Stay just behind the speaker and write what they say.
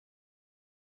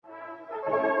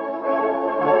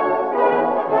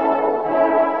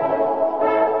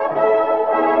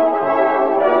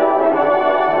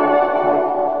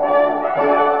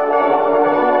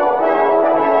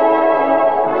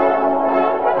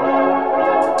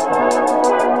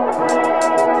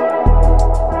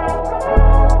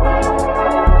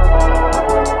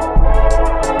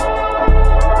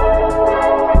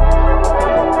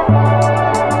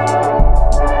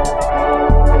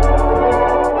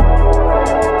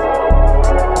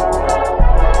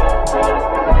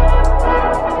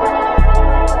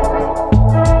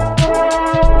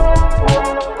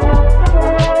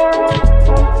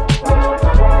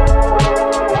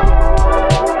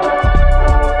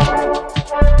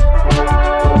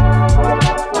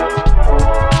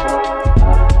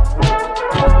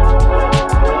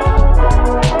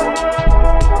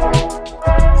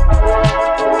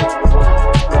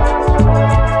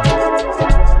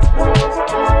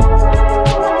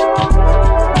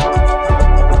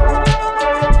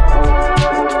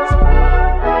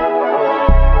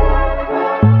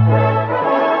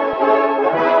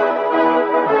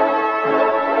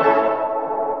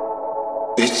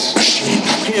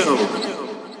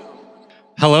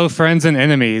Hello, friends and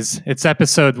enemies. It's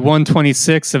episode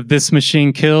 126 of This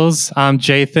Machine Kills. I'm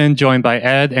Jathan, joined by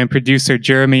Ed and producer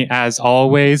Jeremy, as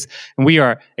always. And we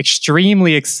are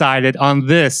extremely excited on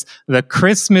this, the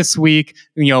Christmas week.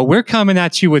 We're coming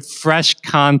at you with fresh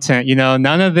content.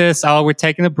 None of this, we're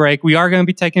taking a break. We are going to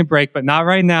be taking a break, but not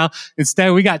right now.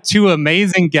 Instead, we got two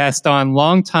amazing guests on,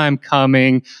 long time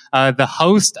coming. The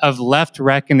host of Left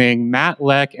Reckoning, Matt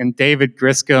Leck and David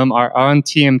Griscom, are on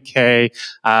TMK.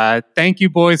 Thank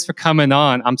you, boys, for coming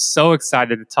on. I'm so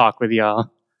excited to talk with y'all.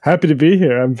 Happy to be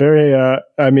here. I'm very,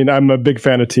 I'm a big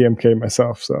fan of TMK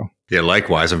myself, so. Yeah,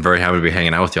 likewise. I'm very happy to be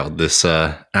hanging out with y'all this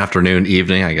afternoon,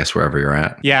 evening, I guess, wherever you're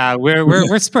at. Yeah,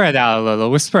 we're spread out a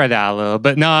little. We're spread out a little,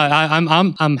 but no,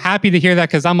 I'm happy to hear that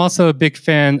because I'm also a big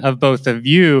fan of both of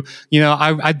you.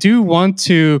 I do want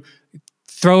to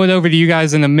throw it over to you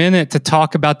guys in a minute to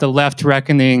talk about the Left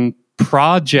Reckoning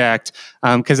project,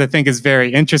 because I think it's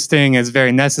very interesting, it's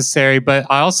very necessary. But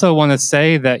I also want to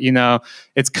say that,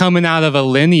 it's coming out of a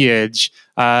lineage.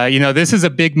 This is a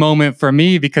big moment for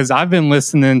me because I've been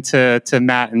listening to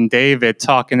Matt and David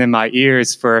talking in my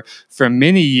ears for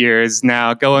many years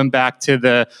now, going back to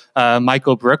the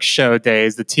Michael Brooks show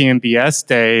days, the TMBS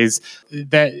days.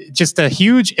 That just a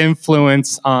huge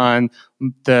influence on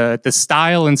the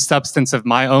style and substance of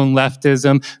my own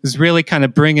leftism was really kind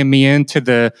of bringing me into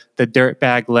the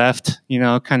dirtbag left,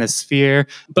 kind of sphere.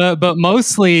 But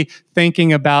mostly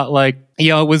thinking about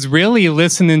it was really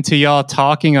listening to y'all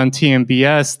talking on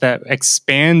TMBS that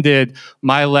expanded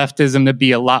my leftism to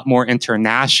be a lot more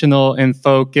international in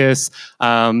focus.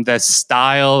 The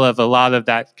style of a lot of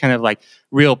that kind of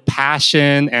real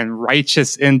passion and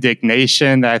righteous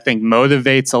indignation that I think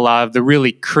motivates a lot of the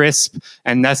really crisp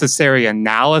and necessary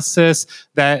analysis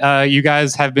that you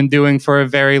guys have been doing for a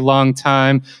very long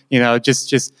time.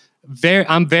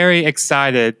 I'm very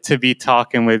excited to be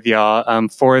talking with y'all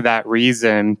for that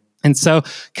reason. And so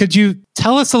could you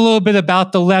tell us a little bit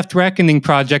about the Left Reckoning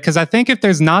project? Because I think if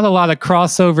there's not a lot of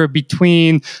crossover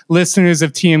between listeners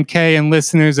of TMK and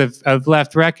listeners of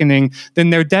Left Reckoning, then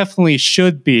there definitely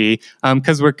should be,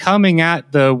 because we're coming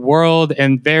at the world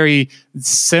in very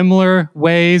similar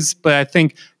ways, but I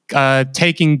think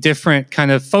taking different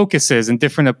kind of focuses and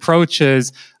different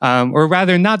approaches, or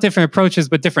rather not different approaches,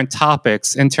 but different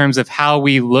topics in terms of how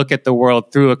we look at the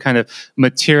world through a kind of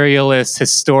materialist,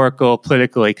 historical,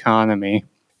 political economy.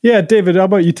 Yeah, David, how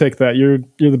about you take that? You're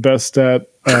the best at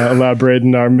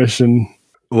elaborating our mission.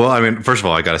 Well, first of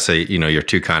all, I got to say, you're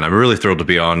too kind. I'm really thrilled to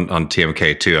be on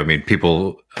TMK too.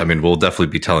 We'll definitely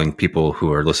be telling people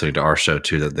who are listening to our show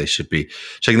too that they should be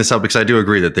checking this out, because I do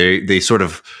agree that they sort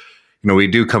of, we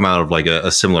do come out of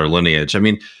a similar lineage.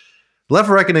 Left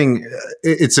Reckoning,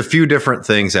 it's a few different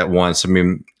things at once.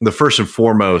 The first and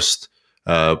foremost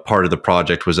part of the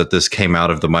project was that this came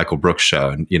out of the Michael Brooks show.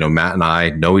 And, Matt and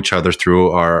I know each other through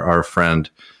our friend,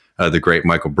 the great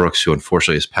Michael Brooks, who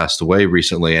unfortunately has passed away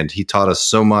recently. And he taught us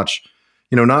so much,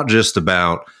 not just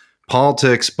about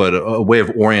politics, but a way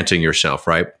of orienting yourself,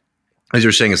 right? As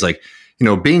you're saying, it's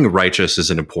being righteous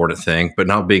is an important thing, but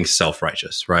not being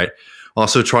self-righteous, right?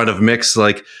 Also trying to mix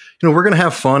we're going to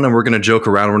have fun and we're going to joke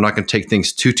around. And we're not going to take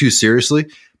things too seriously.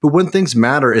 But when things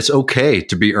matter, it's okay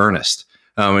to be earnest.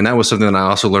 And that was something that I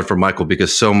also learned from Michael,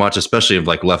 because so much, especially of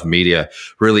left media,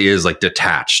 really is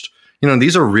detached.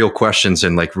 These are real questions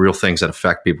and real things that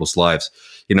affect people's lives.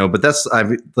 But that's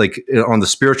on the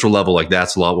spiritual level,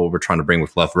 that's a lot what we're trying to bring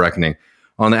with Left Reckoning.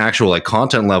 On the actual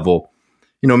content level,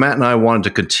 Matt and I wanted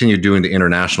to continue doing the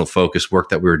international focus work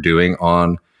that we were doing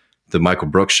on the Michael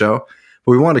Brooks show.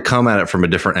 But we wanted to come at it from a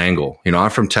different angle. I'm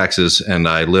from Texas and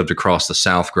I lived across the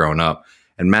South growing up,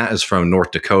 and Matt is from North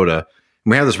Dakota.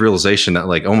 And we have this realization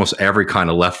that almost every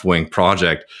kind of left-wing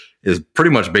project is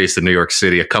pretty much based in New York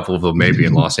City, a couple of them maybe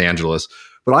in Los Angeles.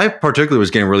 But I particularly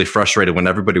was getting really frustrated when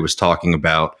everybody was talking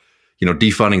about,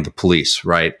 defunding the police,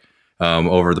 right,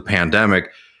 over the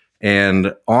pandemic.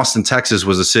 And Austin, Texas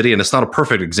was a city, and it's not a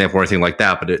perfect example or anything like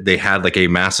that, but they had a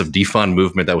massive defund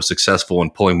movement that was successful in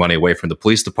pulling money away from the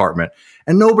police department.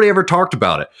 And nobody ever talked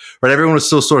about it, right? Everyone was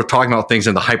still sort of talking about things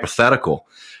in the hypothetical.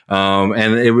 And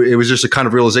it was just a kind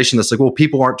of realization that's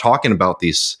people aren't talking about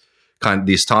these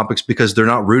topics because they're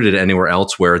not rooted anywhere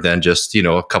elsewhere than just,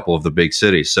 a couple of the big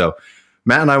cities. So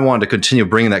Matt and I wanted to continue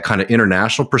bringing that kind of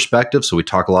international perspective. So we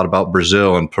talk a lot about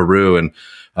Brazil and Peru and,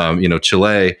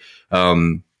 Chile,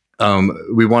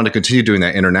 we want to continue doing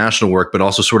that international work, but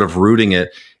also sort of rooting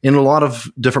it in a lot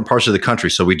of different parts of the country.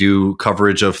 So we do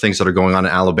coverage of things that are going on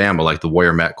in Alabama, like the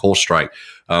Warrior Met coal strike.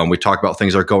 We talk about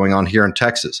things that are going on here in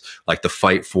Texas, like the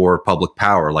fight for public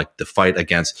power, like the fight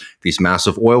against these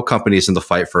massive oil companies and the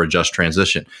fight for a just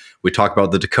transition. We talk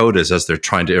about the Dakotas as they're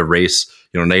trying to erase,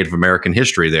 Native American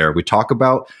history there. We talk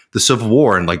about the Civil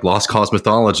War and like lost cause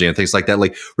mythology and things like that.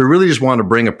 Like we really just want to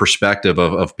bring a perspective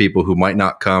of people who might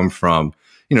not come from,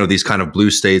 these kind of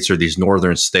blue states or these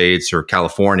northern states or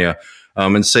California,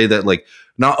 and say that like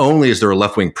not only is there a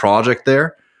left-wing project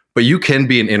there, but you can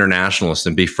be an internationalist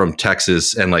and be from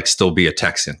Texas and like still be a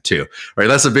Texan too, right?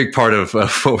 That's a big part of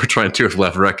what we're trying to do with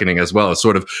Left Reckoning as well. It's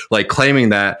sort of like claiming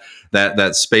that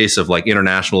space of like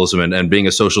internationalism and being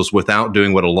a socialist without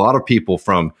doing what a lot of people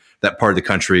from that part of the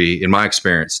country, in my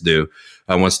experience, do.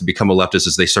 Wants to become a leftist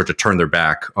is they start to turn their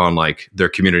back on like their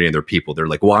community and their people. They're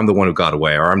like, well, I'm the one who got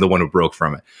away, or I'm the one who broke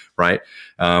from it, right?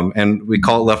 And we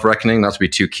call it Left Reckoning, not to be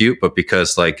too cute, but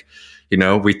because like,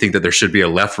 we think that there should be a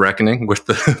left reckoning with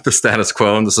the status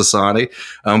quo in the society.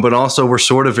 But also we're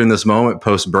sort of in this moment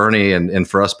post Bernie and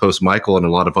for us post Michael and a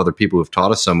lot of other people who have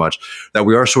taught us so much that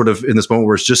we are sort of in this moment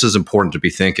where it's just as important to be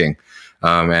thinking.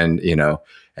 And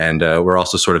we're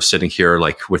also sort of sitting here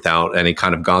like without any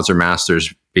kind of gods or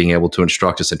masters being able to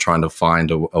instruct us and trying to find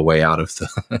a way out of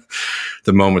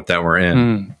the moment that we're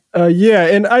in. Yeah,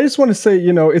 and I just want to say,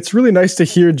 it's really nice to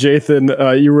hear,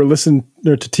 Jathan, you were listening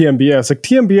to TMBS. Like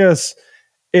TMBS,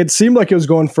 it seemed like it was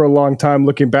going for a long time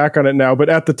looking back on it now, but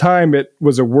at the time it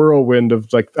was a whirlwind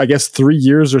of like, I guess 3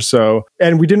 years or so.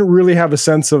 And we didn't really have a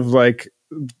sense of like,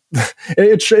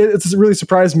 it's really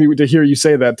surprised me to hear you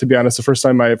say that, to be honest, the first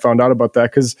time I found out about that,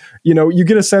 because you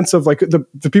get a sense of like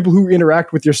the people who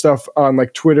interact with your stuff on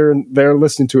like Twitter and they're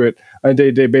listening to it on a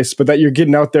day-to-day basis, but that you're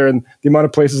getting out there and the amount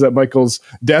of places that Michael's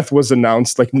death was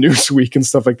announced, like Newsweek and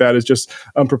stuff like that, is just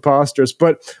preposterous.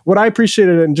 But what I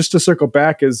appreciated, and just to circle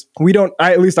back, is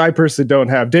at least I personally don't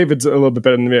have, David's a little bit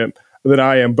better than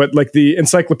I am, but like the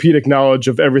encyclopedic knowledge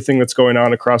of everything that's going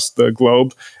on across the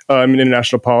globe in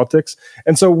international politics.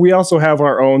 And so we also have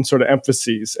our own sort of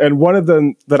emphases. And one of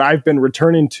them that I've been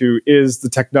returning to is the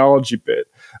technology bit.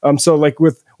 So like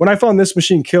when I found This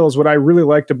Machine Kills, what I really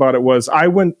liked about it was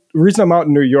the reason I'm out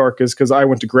in New York is because I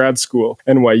went to grad school,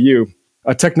 NYU.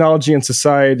 A technology and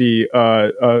society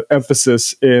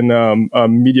emphasis in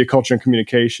media, culture, and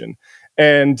communication.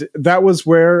 And that was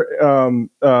where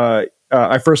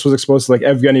I first was exposed to like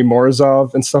Evgeny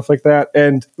Morozov and stuff like that.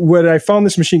 And when I found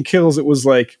This Machine Kills, it was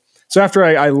like, so after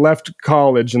I left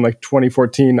college in like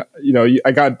 2014,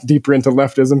 I got deeper into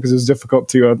leftism because it was difficult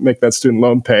to make that student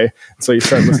loan pay. So you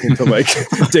start listening to like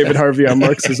David Harvey on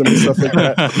Marxism and stuff like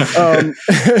that.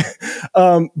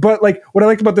 But like what I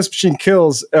liked about This Machine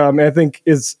Kills, I think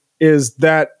is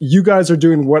that you guys are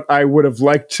doing what I would have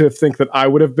liked to think that I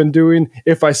would have been doing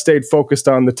if I stayed focused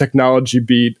on the technology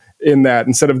beat in that,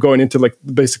 instead of going into like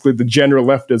basically the general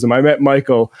leftism. I met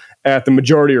Michael at the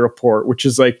Majority Report, which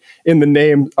is like in the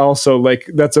name also, like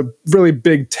that's a really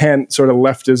big tent sort of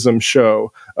leftism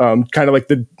show, kind of like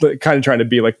kind of trying to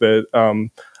be like the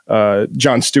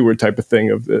Jon Stewart type of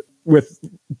thing of it. With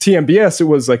TMBS, it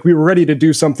was like we were ready to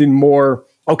do something more.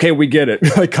 Okay, we get it.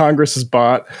 Like Congress is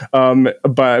bought,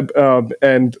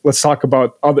 and let's talk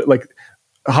about other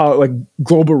how like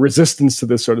global resistance to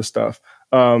this sort of stuff.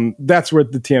 That's where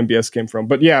the TMBS came from.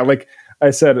 But yeah, like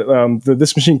I said,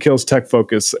 This Machine Kills tech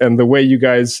focus and the way you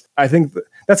guys, I think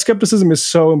that skepticism is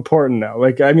so important now.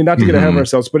 Like, I mean, not to get ahead of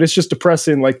ourselves, but it's just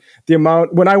depressing. Like the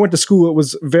amount, when I went to school, it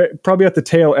was probably at the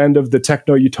tail end of the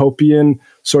techno-utopian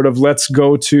sort of let's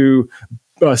go to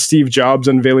Steve Jobs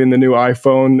unveiling the new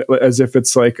iPhone as if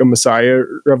it's like a Messiah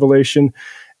revelation.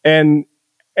 And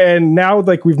now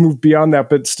like we've moved beyond that,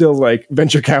 but still like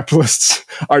venture capitalists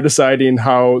are deciding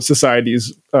how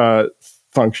societies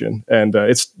function. And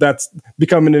that's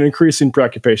becoming an increasing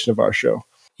preoccupation of our show.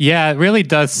 Yeah, it really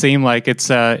does seem like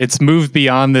it's moved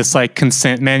beyond this like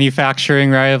consent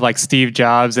manufacturing, right? Of like Steve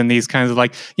Jobs and these kinds of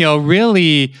like,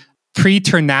 really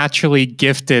preternaturally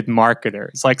gifted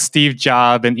marketers like Steve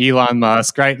Jobs and Elon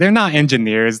Musk, right? They're not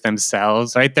engineers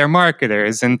themselves, right? They're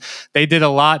marketers, and they did a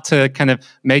lot to kind of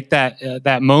make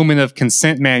that moment of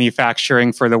consent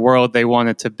manufacturing for the world they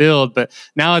wanted to build. But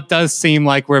now it does seem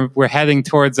like we're heading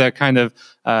towards a kind of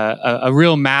a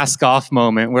real mask off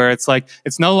moment where it's like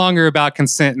it's no longer about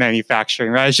consent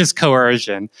manufacturing, right? It's just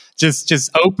coercion. Just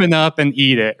open up and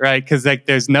eat it, right? Because like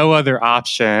there's no other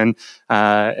option,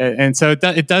 and so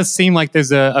it does seem like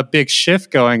there's a big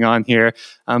shift going on here.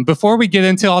 Before we get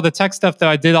into all the tech stuff, though,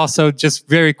 I did also just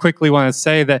very quickly want to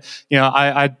say that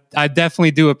I I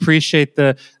definitely do appreciate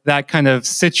that kind of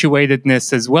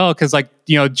situatedness as well. Cause like,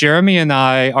 Jeremy and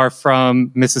I are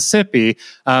from Mississippi,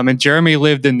 and Jeremy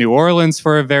lived in New Orleans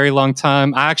for a very long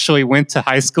time. I actually went to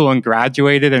high school and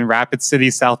graduated in Rapid City,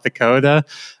 South Dakota.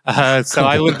 So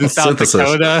I lived in South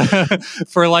Dakota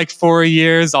for like 4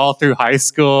 years, all through high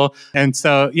school. And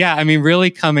so, yeah, I mean, really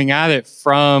coming at it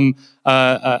from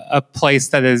a place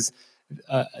that is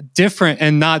different,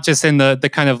 and not just in the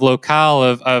kind of locale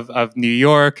of New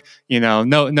York.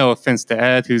 No offense to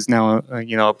Ed, who's now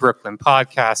a Brooklyn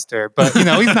podcaster, but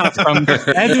he's not from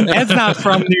Ed's not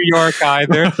from New York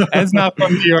either. Ed's not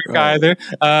from New York either.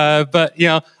 But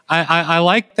I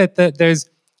like that there's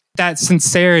that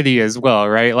sincerity as well,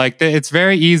 right? Like it's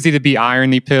very easy to be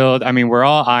irony pilled. I mean, we're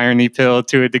all irony pilled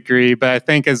to a degree, but I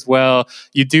think as well,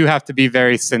 you do have to be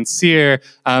very sincere.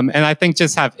 And I think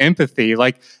just have empathy.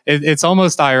 Like it's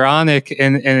almost ironic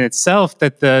in itself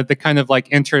that the kind of like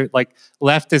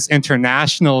leftist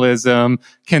internationalism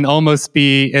can almost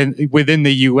be within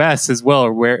the U.S. as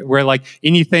well, where like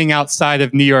anything outside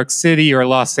of New York City or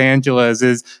Los Angeles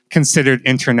is considered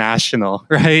international,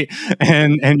 right?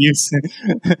 And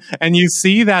you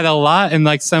see that a lot in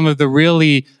like some of the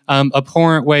really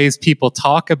abhorrent ways people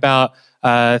talk about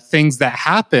things that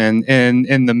happen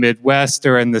in the Midwest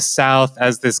or in the South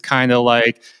as this kind of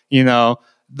like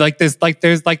there's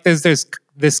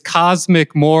this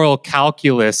cosmic moral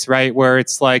calculus, right? Where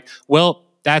it's like, well,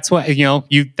 that's what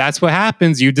that's what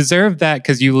happens. You deserve that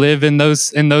because you live in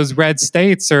those red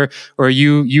states, or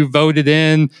you voted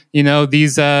in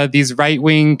these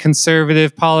right-wing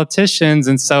conservative politicians,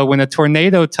 and so when a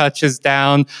tornado touches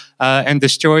down and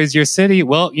destroys your city,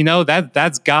 well,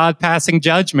 that's God passing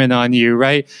judgment on you,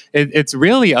 right? It's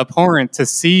really abhorrent to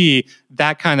see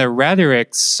that kind of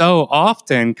rhetoric so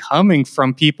often coming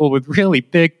from people with really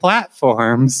big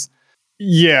platforms.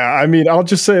 Yeah, I mean, I'll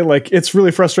just say, like, it's really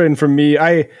frustrating for me.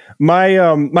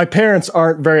 My parents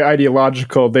aren't very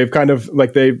ideological. They've kind of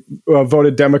like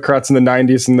voted Democrats in the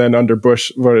 90s, and then under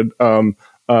Bush voted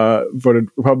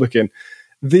Republican.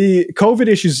 The COVID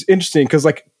issue is interesting because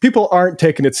like people aren't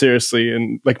taking it seriously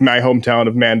in like my hometown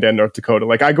of Mandan, North Dakota.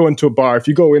 Like I go into a bar, if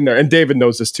you go in there, and David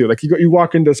knows this too. Like you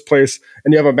walk into this place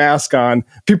and you have a mask on,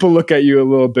 people look at you a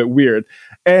little bit weird.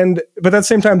 But at the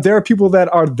same time, there are people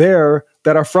that are there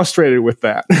that are frustrated with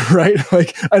that, right?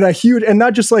 Like, and a huge, and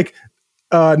not just like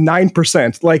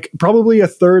 9%, like probably a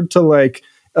third to like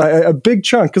a big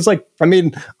chunk. Because like, I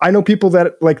mean, I know people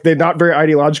that like they're not very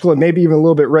ideological and maybe even a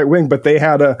little bit right wing, but they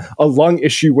had a lung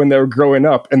issue when they were growing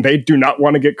up, and they do not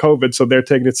want to get COVID, so they're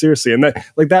taking it seriously. And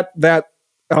that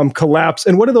collapse.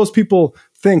 And what do those people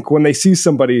think when they see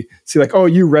somebody like, oh,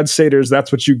 you red staters,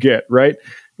 that's what you get, right?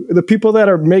 The people that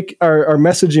are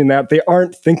messaging that, they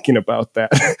aren't thinking about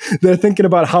that. They're thinking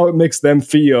about how it makes them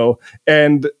feel,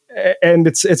 and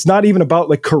it's not even about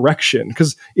like correction.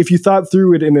 Because if you thought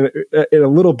through it in a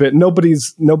little bit, nobody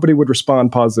would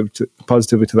respond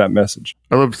positively to that message.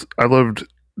 I lived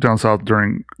down south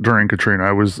during Katrina.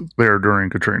 I was there during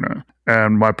Katrina,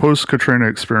 and my post Katrina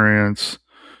experience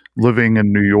living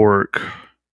in New York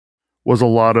was a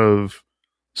lot of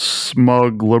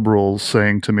smug liberals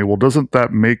saying to me, well, doesn't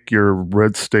that make your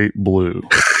red state blue?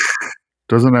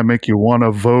 Doesn't that make you want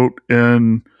to vote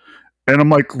in? And I'm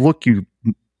like, look, you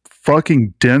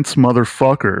fucking dense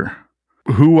motherfucker.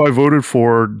 Who I voted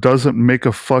for doesn't make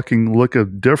a fucking lick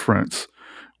of difference.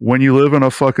 When you live in a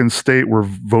fucking state where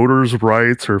voters'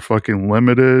 rights are fucking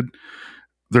limited,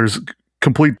 there's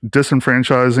complete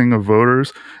disenfranchising of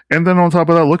voters. And then on top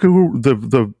of that, look at who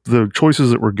the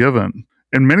choices that were given.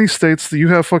 In many states, you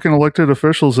have fucking elected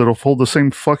officials that'll hold the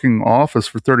same fucking office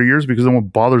for 30 years because no one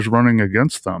bothers running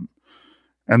against them.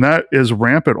 And that is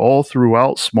rampant all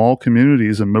throughout small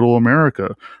communities in middle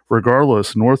America,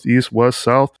 regardless, north, east, west,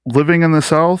 south. Living in the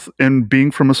South and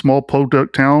being from a small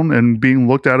podunk town and being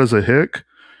looked at as a hick.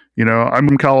 I'm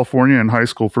from California in high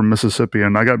school from Mississippi,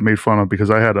 and I got made fun of because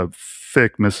I had a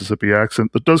thick Mississippi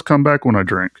accent that does come back when I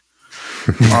drink.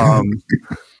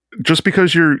 Just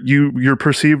because you're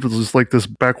perceived as like this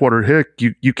backwater hick,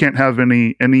 you can't have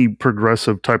any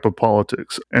progressive type of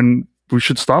politics, and we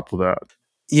should stop with that.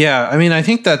 Yeah, I mean, I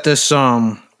think that this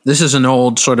is an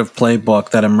old sort of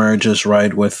playbook that emerges,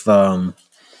 right, with and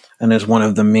is one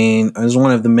of the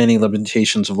many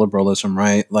limitations of liberalism,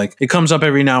 right? Like it comes up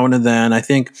every now and then. I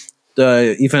think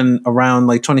even around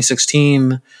like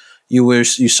 2016, you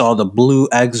saw the blue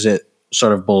exit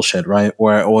sort of bullshit, right,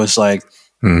 where it was like,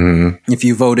 mm-hmm.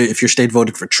 If your state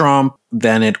voted for Trump,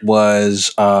 then it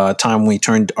was time we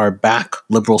turned our back.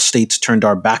 Liberal states turned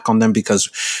our back on them because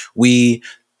we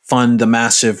fund the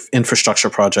massive infrastructure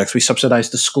projects. We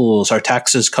subsidize the schools. Our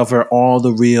taxes cover all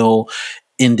the real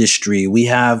industry. We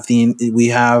have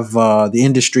the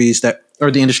industries that,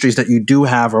 or the industries that you do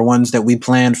have are ones that we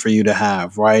planned for you to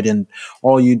have, right? And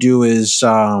all you do is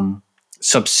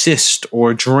subsist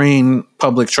or drain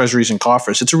public treasuries and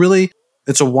coffers.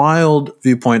 It's a wild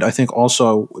viewpoint, I think,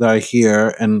 also that I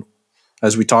hear, and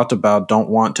as we talked about, don't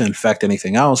want to infect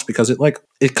anything else, because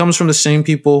it comes from the same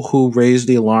people who raise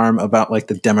the alarm about like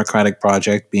the democratic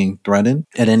project being threatened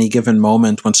at any given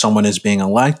moment when someone is being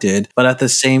elected, but at the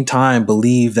same time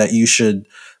believe that you should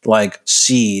like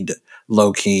cede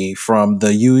low-key from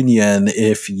the union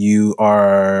if you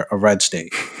are a red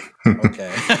state.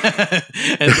 Okay.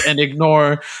 and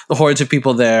ignore the hordes of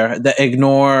people there, that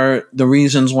ignore the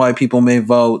reasons why people may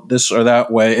vote this or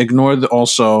that way, ignore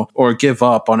or give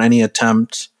up on any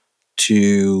attempt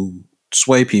to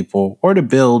sway people or to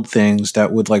build things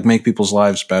that would like make people's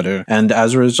lives better. And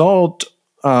as a result,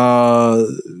 grow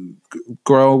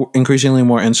increasingly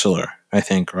more insular, I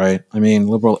think, right? I mean,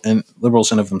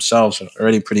 liberals in of themselves are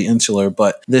already pretty insular,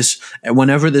 but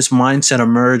whenever this mindset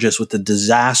emerges with the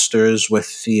disasters,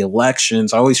 with the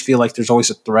elections, I always feel like there's always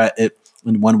a threat it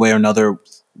in one way or another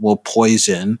will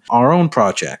poison our own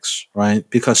projects, right?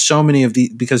 Because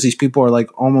because these people are like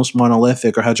almost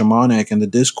monolithic or hegemonic in the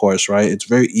discourse, right? It's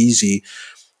very easy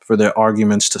for their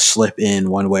arguments to slip in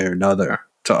one way or another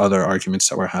to other arguments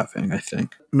that we're having, I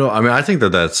think. No, I mean, I think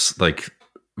that's like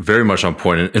very much on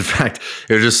point. In fact,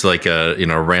 it was just like a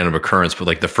random occurrence, but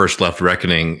like the first Left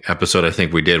Reckoning episode I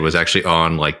think we did was actually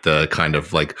on like the kind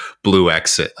of like blue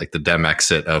exit, like the Dem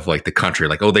exit of like the country.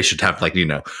 Like, oh, they should have like,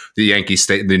 the Yankee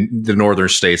state, the northern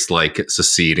states like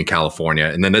secede in California.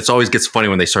 And then it always gets funny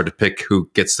when they start to pick who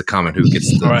gets to come and who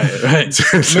gets to, right.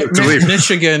 to leave.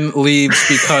 Michigan leaves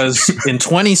because in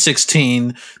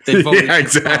 2016 they voted. Yeah,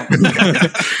 exactly.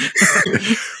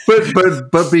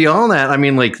 but beyond that, I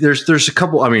mean, like there's a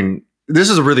couple. I mean, this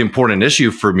is a really important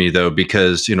issue for me though,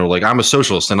 because like I'm a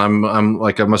socialist and I'm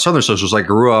a Southern socialist. I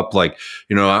grew up like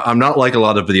I'm not like a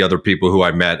lot of the other people who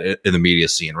I met in the media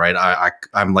scene, right?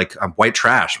 I'm white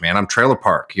trash, man. I'm trailer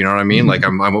park. You know what I mean? Mm-hmm. Like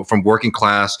I'm from working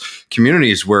class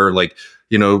communities where like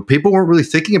people weren't really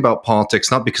thinking about politics,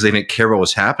 not because they didn't care what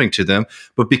was happening to them,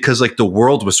 but because like the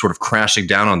world was sort of crashing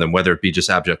down on them, whether it be just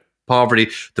abject poverty,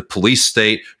 the police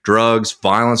state, drugs,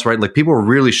 violence, right? Like people were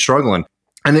really struggling.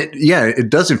 And it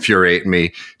does infuriate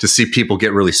me to see people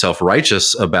get really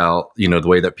self-righteous about, the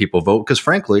way that people vote. Because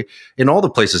frankly, in all the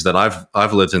places that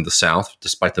I've lived in the South,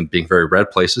 despite them being very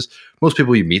red places, most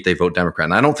people you meet, they vote Democrat.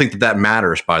 And I don't think that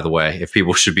matters, by the way, if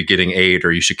people should be getting aid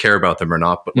or you should care about them or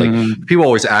not. But like people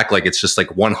always act like it's just like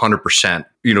 100%,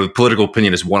 the political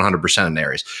opinion is 100% in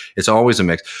areas. It's always a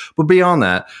mix. But beyond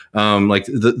that, like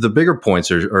the bigger points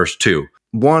are two.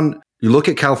 One, you look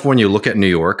at California, you look at New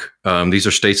York. These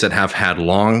are states that have had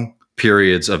long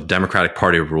periods of Democratic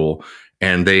Party rule,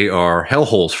 and they are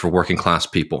hellholes for working class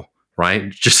people, right?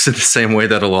 Just in the same way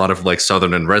that a lot of like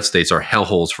Southern and red states are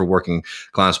hellholes for working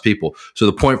class people. So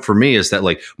the point for me is that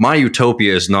like my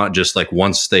utopia is not just like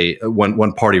one state,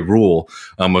 one party rule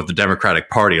of the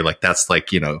Democratic Party. Like that's like,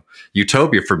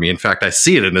 utopia for me. In fact, I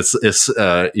see it and it's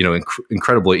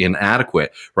incredibly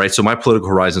inadequate, right? So my political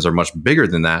horizons are much bigger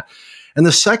than that. And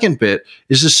the second bit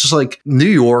is just like New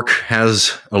York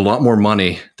has a lot more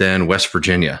money than West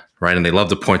Virginia, right? And they love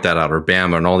to point that out, or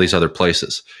Bama and all these other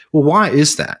places. Well, why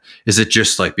is that? Is it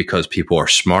just like because people are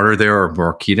smarter there or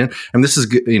more keyed in? And this is,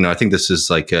 I think this is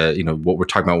like, what we're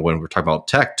talking about when we're talking about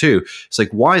tech too. It's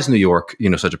like, why is New York,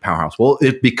 such a powerhouse? Well,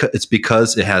 it's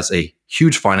because it has a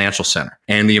huge financial center.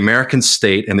 And the American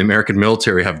state and the American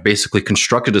military have basically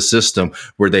constructed a system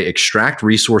where they extract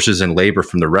resources and labor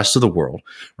from the rest of the world,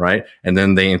 right? And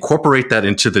then they incorporate that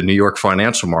into the New York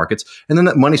financial markets. And then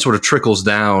that money sort of trickles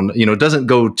down, it doesn't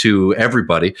go to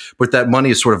everybody, but that money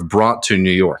is sort of brought to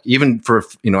New York, even for,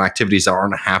 activities that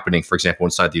aren't happening, for example,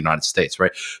 inside the United States,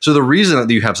 right? So the reason that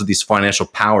you have these financial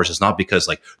powers is not because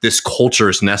like this culture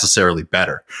is necessarily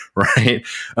better, right?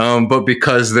 But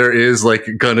because there is like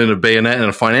a gun in a bayonet and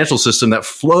a financial system that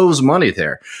flows money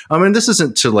there. I mean, this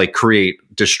isn't to like create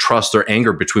distrust or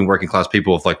anger between working class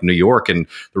people of like New York and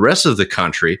the rest of the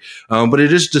country. But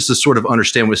it is just to sort of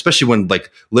understand, especially when like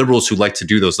liberals who like to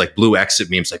do those like blue exit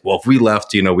memes, like, well, if we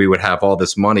left, we would have all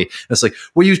this money. And it's like,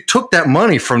 well, you took that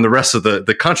money from the rest of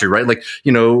the country, right? Like,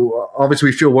 obviously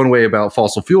we feel one way about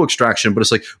fossil fuel extraction, but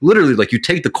it's like literally like you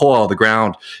take the coal out of the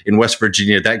ground in West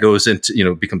Virginia, that goes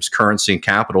into, becomes currency and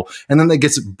capital. And then that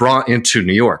gets brought into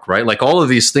New York, right? Like all of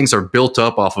these things are built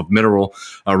up off of mineral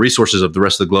resources of the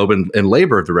rest of the globe and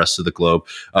labor of the rest of the globe.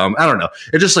 I don't know.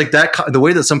 It's just like that, the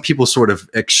way that some people sort of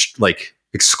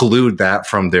exclude that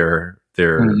from their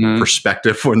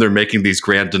perspective when they're making these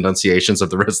grand denunciations of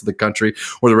the rest of the country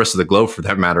or the rest of the globe, for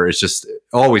that matter. It's just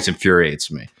always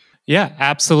infuriates me. Yeah,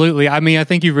 absolutely. I mean, I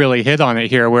think you really hit on it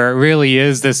here, where it really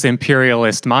is this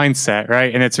imperialist mindset,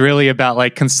 right? And it's really about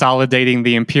like consolidating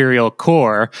the imperial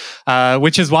core,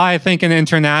 which is why I think an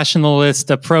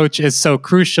internationalist approach is so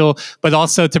crucial, but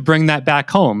also to bring that back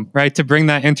home, right? To bring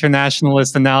that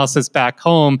internationalist analysis back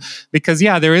home, because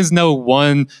yeah, there is no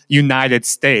one United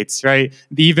States, right?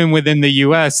 Even within the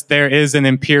US, there is an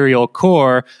imperial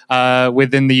core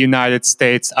within the United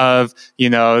States of,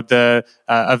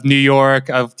 of New York,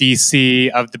 of DC,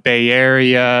 of the Bay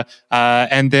Area,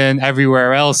 and then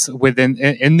everywhere else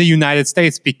in the United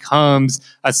States becomes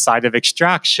a site of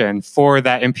extraction for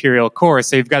that imperial core.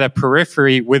 So you've got a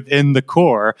periphery within the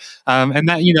core, and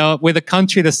that with a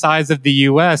country the size of the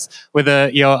U.S., with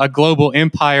a global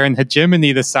empire and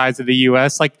hegemony the size of the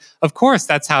U.S., like of course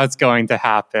that's how it's going to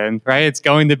happen, right? It's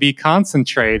going to be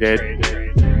concentrated.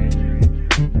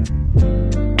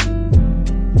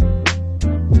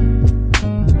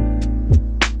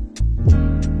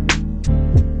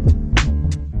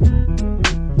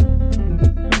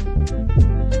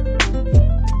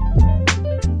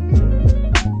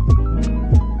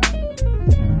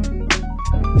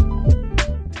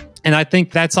 And I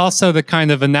think that's also the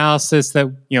kind of analysis that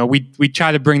we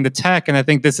try to bring to tech, and I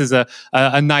think this is a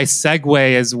nice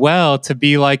segue as well to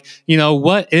be like,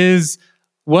 what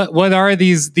are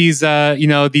these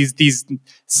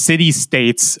city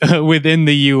states within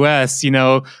the U.S.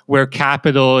 Where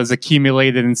capital is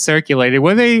accumulated and circulated?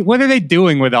 What are they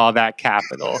doing with all that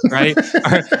capital? Right?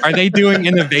 Are they doing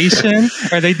innovation?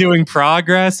 Are they doing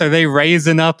progress? Are they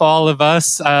raising up all of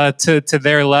us to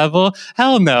their level?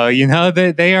 Hell no!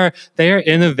 They are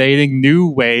innovating new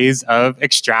ways of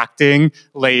extracting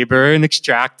labor and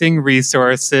extracting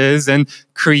resources and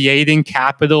creating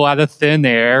capital out of thin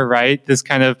air, right? This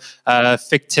kind of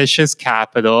fictitious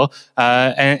capital,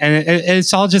 and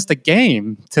it's all just a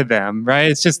game to them,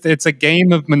 right? It's a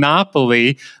game of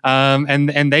Monopoly,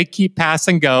 and they keep pass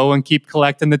and go and keep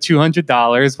collecting the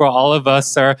 $200 while all of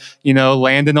us are,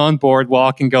 landing on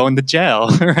boardwalk and going to jail,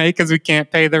 right? Because we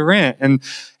can't pay the rent, and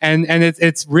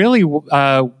it's really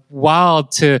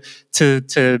wild to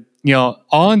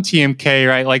on TMK,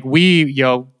 right? Like we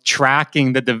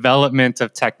tracking the development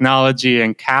of technology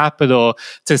and capital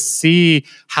to see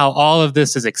how all of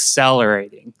this is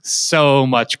accelerating so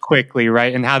much quickly,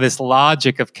 right? And how this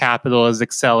logic of capital is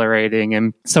accelerating.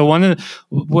 And so one of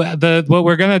what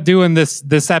we're going to do in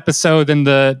this episode and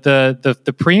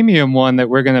the premium one that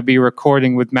we're going to be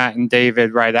recording with Matt and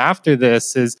David right after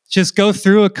this is just go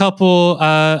through a couple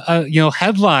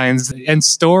headlines and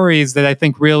stories that I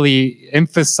think really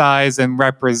emphasize and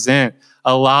represent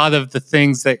a lot of the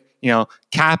things that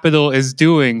capital is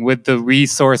doing with the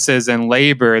resources and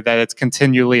labor that it's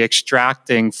continually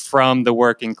extracting from the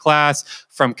working class,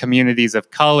 from communities of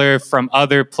color, from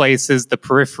other places, the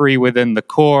periphery within the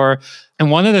core. And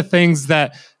one of the things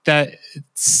that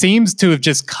seems to have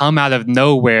just come out of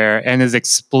nowhere and is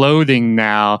exploding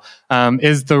now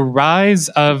is the rise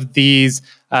of these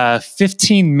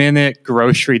 15-minute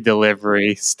grocery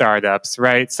delivery startups,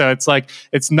 right? So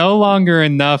it's no longer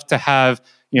enough to have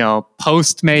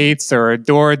Postmates or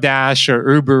DoorDash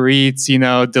or Uber Eats,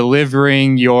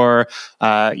 delivering your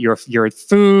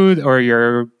food or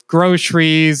your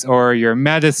groceries or your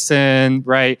medicine,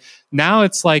 right? Now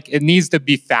it's like it needs to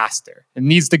be faster. It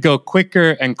needs to go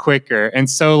quicker and quicker. And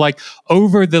so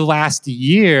over the last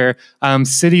year,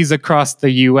 cities across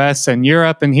the US and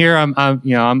Europe, and here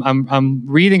I'm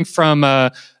reading from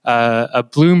a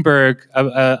Bloomberg,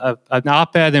 an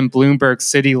op-ed in Bloomberg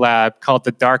City Lab called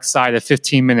The Dark Side of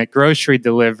 15-Minute Grocery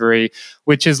Delivery,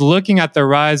 which is looking at the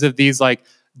rise of these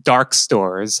dark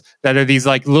stores that are these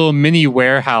little mini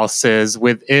warehouses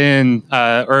within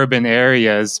urban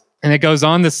areas. And it goes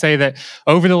on to say that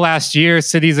over the last year,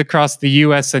 cities across the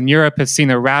US and Europe have seen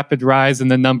a rapid rise in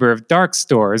the number of dark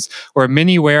stores, or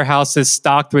mini warehouses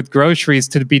stocked with groceries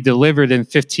to be delivered in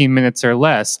 15 minutes or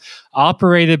less.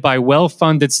 Operated by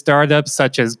well-funded startups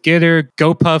such as Gitter,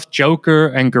 GoPuff, Joker,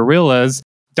 and Gorillas,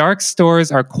 dark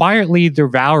stores are quietly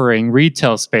devouring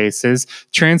retail spaces,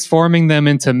 transforming them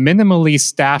into minimally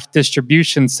staffed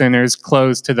distribution centers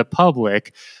closed to the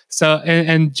public. So,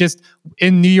 and just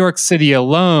in New York City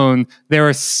alone, there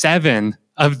are 7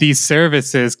 of these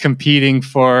services competing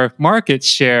for market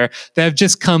share that have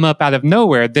just come up out of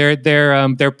nowhere.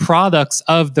 They're products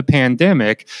of the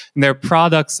pandemic, and they're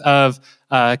products of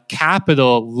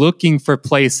capital looking for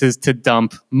places to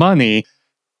dump money.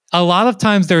 A lot of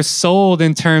times they're sold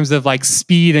in terms of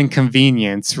speed and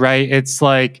convenience, right? It's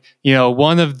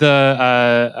one of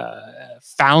the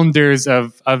founders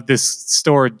of this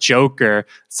store, Joker.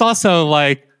 It's also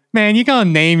like, man, you gonna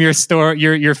name your store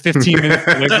your 15-minute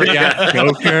delivery app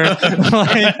Joker?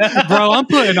 Like, bro, I'm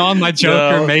putting on my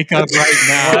Joker makeup right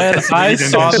now. I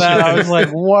saw that. I was like,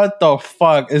 what the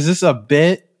fuck? Is this a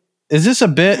bit? Is this a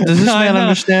bit? Does this man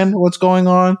understand what's going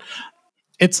on?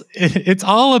 It's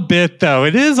all a bit, though.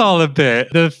 It is all a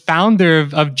bit. The founder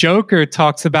of Joker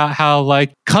talks about how,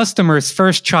 like, customers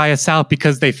first try us out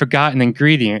because they forgot an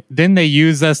ingredient. Then they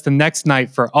use us the next night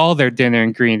for all their dinner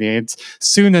ingredients.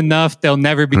 Soon enough, they'll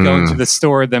never be going to the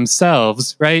store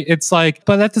themselves, right? It's like,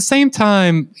 but at the same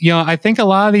time, you know, I think a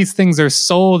lot of these things are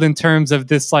sold in terms of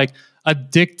this, like,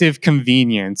 addictive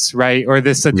convenience, right? Or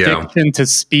this addiction to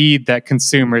speed that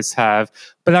consumers have.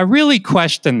 But I really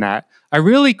question that. I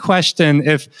really question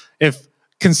if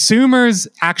consumers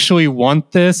actually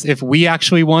want this, if we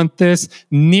actually want this,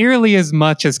 nearly as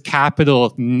much as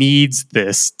capital needs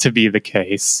this to be the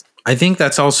case. I think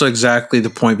that's also exactly the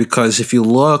point, because if you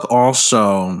look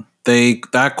also,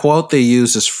 that quote they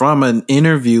use is from an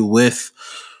interview with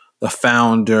the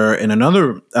founder in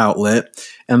another outlet.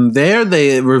 And there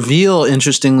they reveal,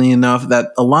 interestingly enough,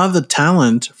 that a lot of the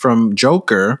talent from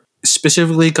Joker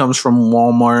specifically comes from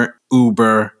Walmart,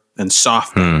 Uber, and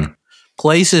SoftBank.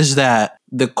 Places that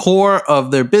the core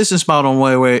of their business model in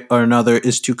one way or another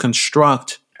is to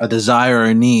construct a desire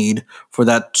or need for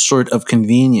that sort of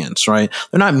convenience, right?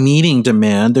 They're not meeting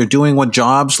demand. They're doing what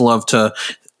Jobs loved to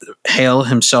hail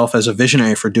himself as a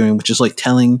visionary for doing, which is like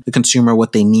telling the consumer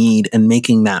what they need and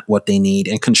making that what they need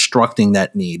and constructing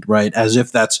that need, right? As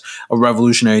if that's a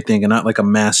revolutionary thing and not like a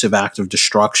massive act of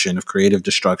destruction, of creative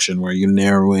destruction, where you're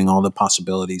narrowing all the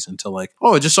possibilities into like,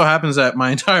 oh, it just so happens that my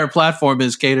entire platform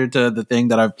is catered to the thing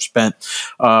that I've spent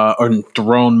or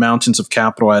thrown mountains of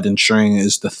capital at ensuring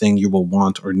is the thing you will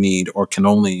want or need or can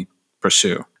only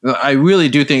pursue. I really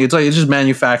do think it's just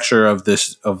manufacture of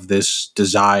this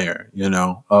desire, you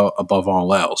know, above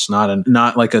all else,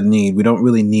 not like a need. We don't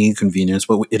really need convenience,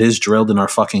 but it is drilled in our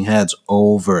fucking heads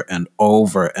over and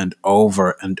over and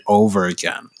over and over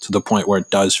again to the point where it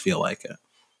does feel like it.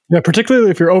 Yeah, particularly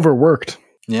if you're overworked.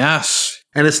 Yes.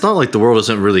 And it's not like the world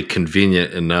isn't really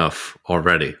convenient enough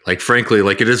already. Like, frankly,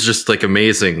 like it is just like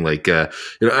amazing. Like, you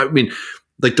know, I mean,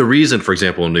 like the reason, for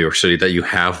example, in New York City that you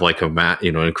have like an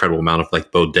incredible amount of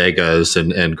like bodegas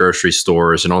and grocery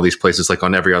stores and all these places like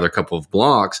on every other couple of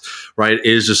blocks, right,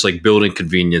 is just like building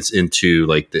convenience into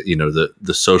like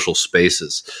the social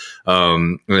spaces.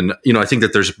 And, you know, I think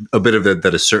that there's a bit of it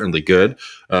that is certainly good.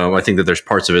 I think that there's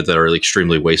parts of it that are really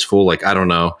extremely wasteful. Like, I don't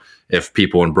know if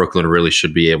people in Brooklyn really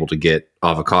should be able to get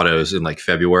avocados in like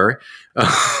February.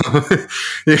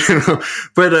 You know,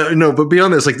 but no, but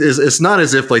beyond this, like it's not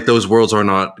as if like those worlds are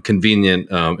not convenient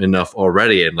enough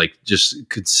already, and like just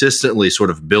consistently sort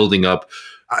of building up.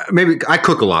 Maybe I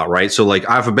cook a lot, right? So like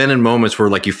I've been in moments where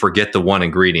like you forget the one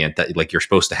ingredient that like you're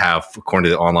supposed to have according to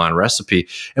the online recipe.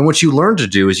 And what you learn to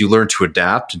do is you learn to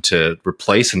adapt and to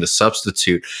replace and to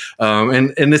substitute.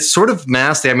 And it's sort of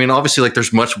nasty. I mean, obviously like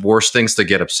there's much worse things to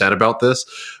get upset about this,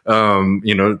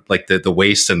 you know, like the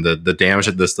waste and the damage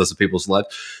that this does to people's lives.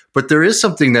 But there is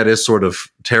something that is sort of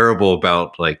terrible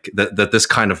about like that this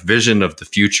kind of vision of the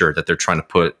future that they're trying to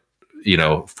put, you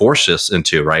know, force us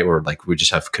into, right? Where like we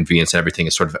just have convenience and everything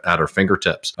is sort of at our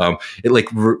fingertips. It like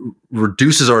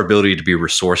reduces our ability to be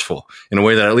resourceful in a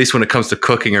way that, at least when it comes to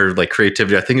cooking or like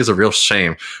creativity, I think is a real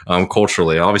shame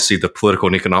culturally. Obviously, the political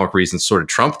and economic reasons sort of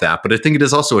trump that, but I think it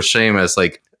is also a shame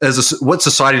what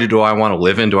society do I want to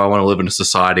live in? Do I want to live in a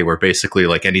society where basically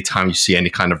like anytime you see any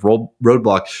kind of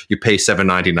roadblock, you pay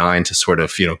 $7.99 to sort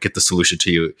of, you know, get the solution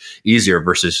to you easier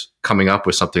versus coming up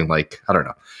with something like, I don't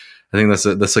know. I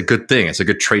think that's a good thing. It's a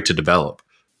good trait to develop.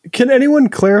 Can anyone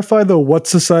clarify though what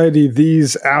society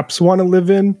these apps want to live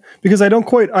in? Because I don't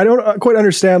quite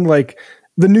understand like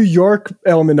the New York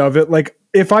element of it. Like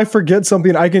if I forget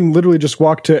something, I can literally just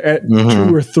walk to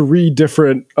 2 or 3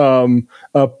 different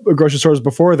grocery stores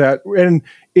before that. And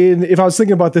if I was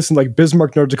thinking about this in like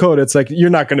Bismarck, North Dakota, it's like you're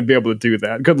not going to be able to do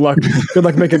that. Good luck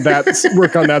making that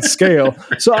work on that scale.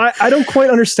 So I don't quite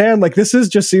understand. Like this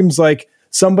just seems like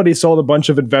somebody sold a bunch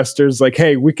of investors like,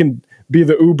 hey, we can be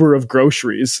the Uber of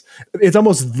groceries. It's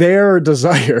almost their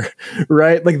desire,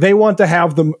 right? Like they want to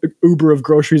have the Uber of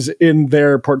groceries in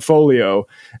their portfolio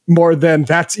more than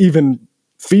that's even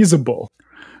feasible.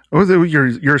 Oh,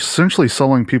 you're essentially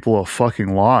selling people a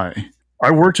fucking lie.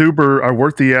 I worked Uber. I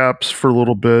worked the apps for a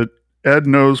little bit. Ed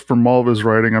knows from all of his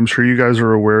writing. I'm sure you guys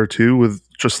are aware too, with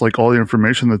just like all the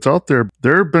information that's out there.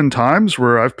 There have been times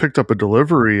where I've picked up a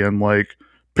delivery and like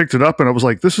picked it up and I was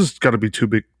like, this has got to be too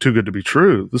good to be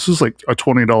true. This is like a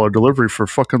 $20 delivery for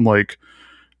fucking like,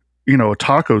 you know, a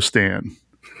taco stand.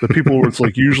 The people, it's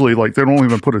like usually like they don't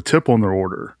even put a tip on their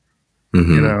order,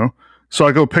 you know? So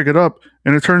I go pick it up,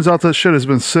 and it turns out that shit has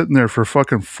been sitting there for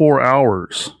fucking 4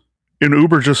 hours. And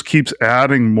Uber just keeps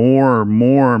adding more and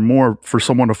more and more for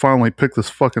someone to finally pick this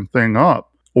fucking thing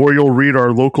up. Or you'll read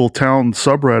our local town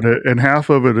subreddit, and half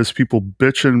of it is people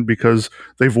bitching because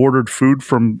they've ordered food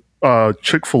from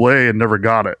Chick-fil-A and never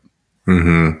got it.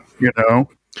 You know,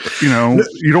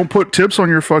 you don't put tips on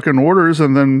your fucking orders,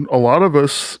 and then a lot of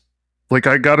us, like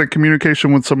I got in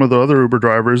communication with some of the other Uber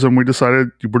drivers, and we decided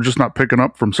we're just not picking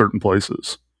up from certain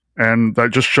places. And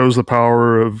that just shows the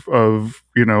power of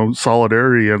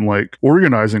solidarity and like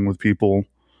organizing with people.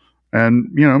 And,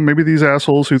 maybe these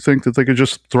assholes who think that they could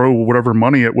just throw whatever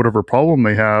money at whatever problem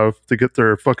they have to get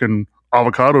their fucking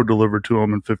avocado delivered to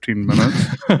them in 15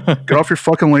 minutes. Get off your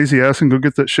fucking lazy ass and go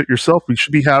get that shit yourself. You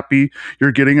should be happy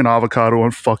you're getting an avocado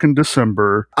in fucking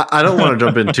December. I don't want to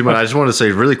jump in too much. I just want to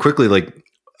say really quickly, like,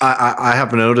 I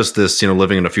have noticed this,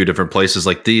 living in a few different places,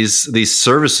 like these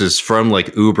services from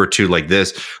like Uber to like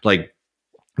this, like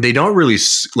they don't really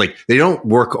they don't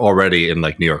work already in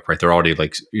like New York, right? They're already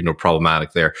like,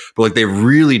 problematic there, but like they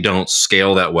really don't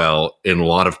scale that well in a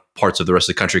lot of parts of the rest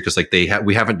of the country because like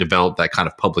we haven't developed that kind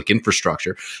of public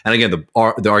infrastructure. And again, the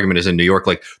argument is in New York,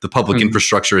 like the public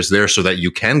infrastructure is there so that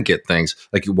you can get things,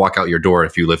 like you walk out your door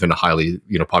if you live in a highly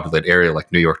populated area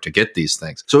like New York to get these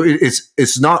things. So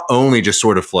it's not only just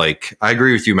sort of like, I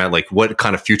agree with you, Matt, like what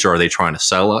kind of future are they trying to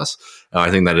sell us? I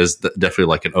think that is definitely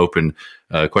like an open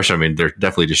question. I mean, they're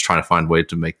definitely just trying to find a way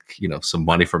to make, some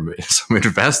money from some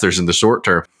investors in the short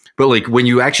term. But like when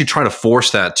you actually try to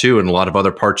force that too, in a lot of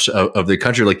other parts of the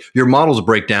country, like your models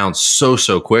break down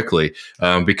so quickly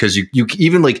because you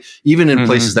even in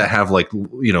places that have like,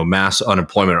 mass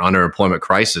unemployment or underemployment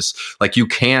crisis, like you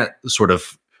can't sort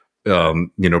of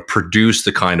produce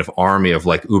the kind of army of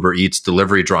like Uber Eats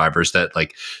delivery drivers that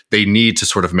like they need to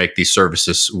sort of make these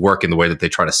services work in the way that they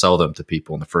try to sell them to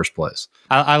people in the first place.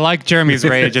 I like Jeremy's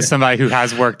rage as somebody who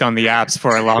has worked on the apps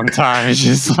for a long time. It's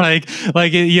just like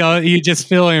you just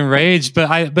feel enraged. But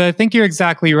I think you're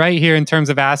exactly right here in terms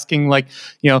of asking like,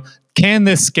 can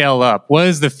this scale up? What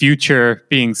is the future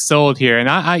being sold here? And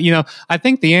I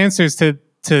think the answers to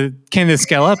can this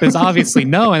scale up is obviously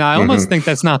no. And I almost think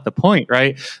that's not the point,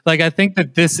 right? Like, I think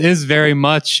that this is very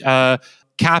much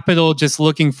capital just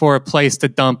looking for a place to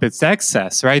dump its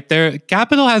excess, right?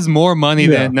 Capital has more money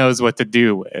than it knows what to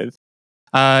do with.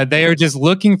 They are just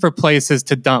looking for places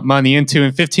to dump money into,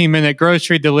 and 15-minute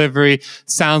grocery delivery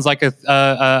sounds like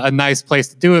a nice place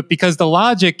to do it because the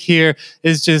logic here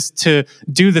is just to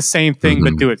do the same thing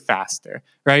but do it faster.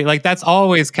 Right? Like that's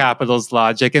always capital's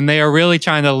logic. And they are really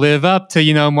trying to live up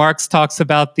to, Marx talks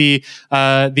about the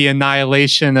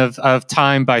annihilation of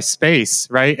time by space,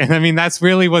 right? And I mean, that's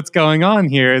really what's going on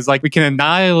here is like we can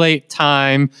annihilate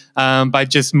time by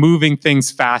just moving things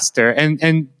faster.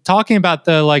 And talking about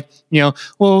the like,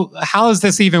 well, how does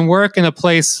this even work in a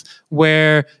place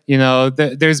where,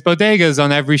 there's bodegas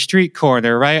on every street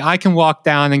corner, right? I can walk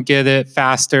down and get it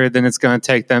faster than it's going to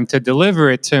take them to deliver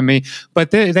it to me.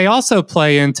 But they also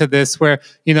play into this where,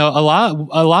 a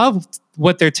lot of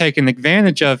what they're taking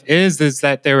advantage of is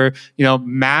that there were,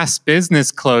 mass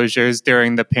business closures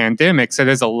during the pandemic. So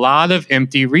there's a lot of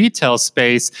empty retail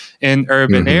space in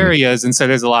urban areas. And so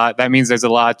that means there's a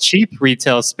lot of cheap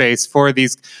retail space for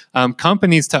these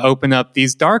companies to open up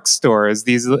these dark stores,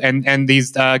 these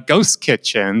ghost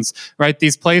kitchens, right?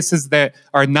 These places that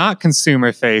are not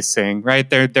consumer facing, right?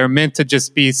 They're meant to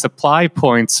just be supply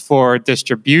points for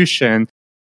distribution.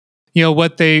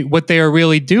 What they are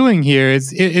really doing here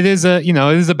is it is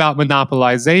about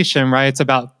monopolization, right? It's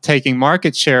about taking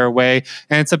market share away,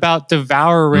 and it's about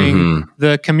devouring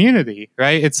the community,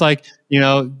 right? It's like,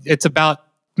 it's about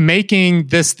making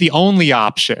this the only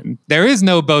option. There is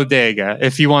no bodega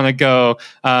if you want to go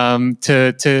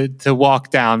to walk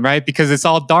down, right? Because it's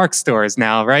all dark stores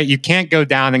now, right? You can't go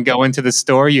down and go into the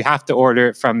store. You have to order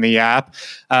it from the app,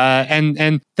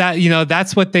 and that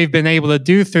that's what they've been able to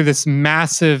do through this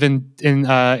massive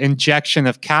injection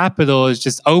of capital is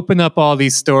just open up all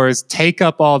these stores, take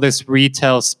up all this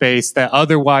retail space that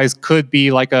otherwise could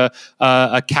be like a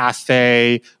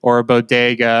cafe or a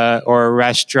bodega or a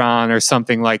restaurant or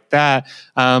something like that.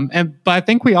 But I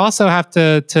think we also have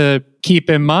to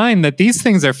keep in mind that these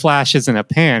things are flashes in a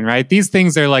pan, right? These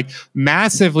things are like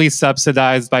massively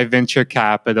subsidized by venture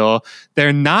capital.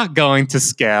 They're not going to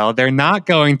scale. They're not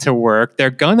going to work.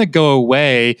 They're going to go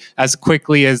away as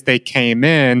quickly as they came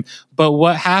in. But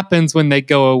what happens when they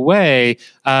go away,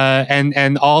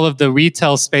 and all of the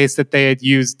retail space that they had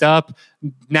used up?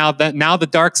 Now the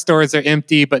dark stores are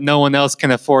empty, but no one else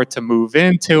can afford to move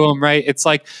into them, right? It's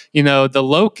like, the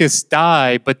locusts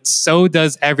die, but so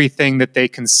does everything that they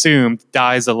consumed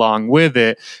dies along with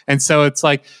it. And so it's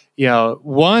like,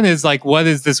 one is like, what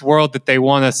is this world that they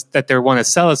want to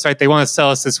sell us, right? They want to sell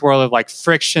us this world of like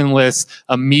frictionless,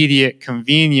 immediate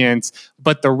convenience.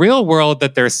 But the real world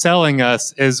that they're selling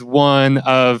us is one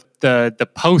of the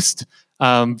post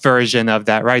version of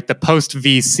that, right? The post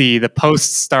VC, the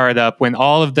post startup, when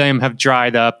all of them have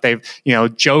dried up. They've,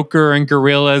 Joker and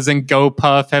Gorillas and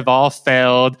GoPuff have all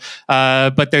failed,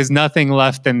 but there's nothing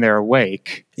left in their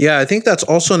wake. Yeah, I think that's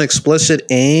also an explicit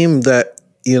aim that,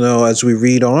 as we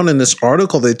read on in this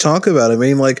article, they talk about. I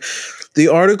mean, like, the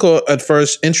article at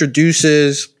first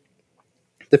introduces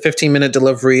the 15-minute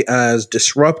delivery as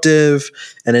disruptive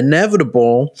and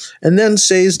inevitable, and then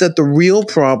says that the real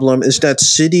problem is that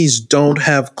cities don't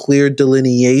have clear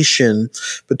delineation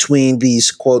between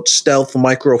these, quote, stealth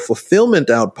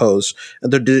micro-fulfillment outposts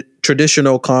and the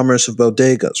traditional commerce of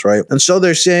bodegas, right? And so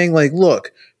they're saying, like,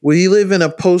 look, we live in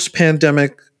a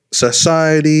post-pandemic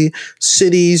society.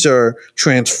 Cities are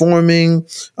transforming.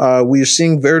 We are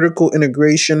seeing vertical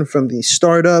integration from these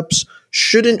startups.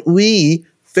 Shouldn't we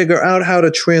figure out how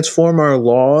to transform our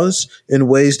laws in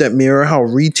ways that mirror how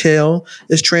retail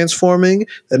is transforming,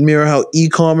 that mirror how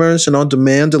e-commerce and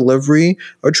on-demand delivery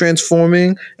are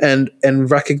transforming, and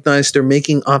recognize they're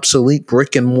making obsolete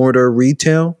brick and mortar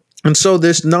retail? And so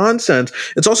this nonsense,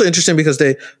 it's also interesting because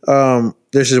they,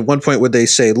 there's this one point where they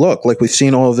say, look, like, we've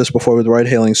seen all of this before with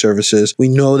ride-hailing services. We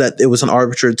know that it was an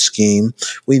arbitrary scheme.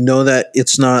 We know that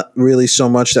it's not really so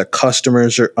much that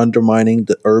customers are undermining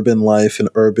the urban life and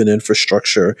urban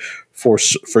infrastructure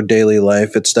for daily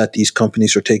life. It's that these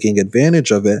companies are taking advantage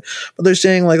of it. But they're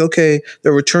saying, like, okay,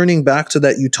 they're returning back to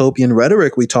that utopian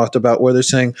rhetoric we talked about, where they're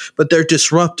saying, but they're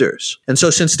disruptors. And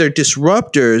so since they're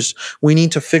disruptors, we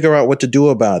need to figure out what to do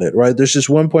about it, right? There's this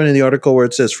one point in the article where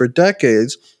it says, for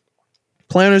decades,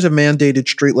 planners have mandated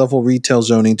street-level retail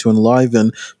zoning to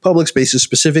enliven public spaces,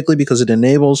 specifically because it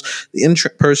enables the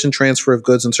in-person transfer of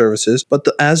goods and services. But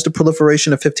as the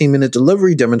proliferation of 15-minute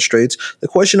delivery demonstrates, the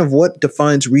question of what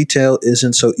defines retail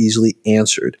isn't so easily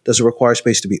answered. Does it require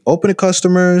space to be open to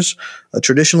customers?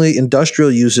 Traditionally,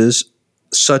 industrial uses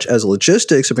such as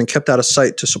logistics have been kept out of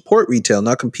sight to support retail,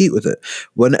 not compete with it.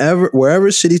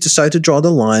 Wherever cities decide to draw the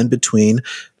line between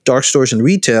dark stores and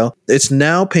retail, it's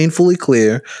now painfully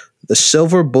clear the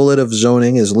silver bullet of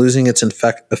zoning is losing its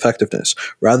effectiveness.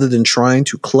 Rather than trying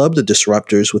to club the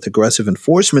disruptors with aggressive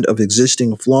enforcement of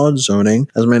existing flawed zoning,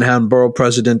 as Manhattan Borough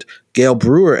President Gail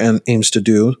Brewer aims to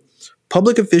do,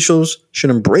 public officials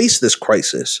should embrace this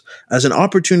crisis as an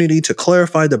opportunity to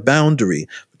clarify the boundary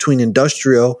between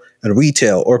industrial and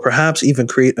retail, or perhaps even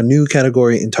create a new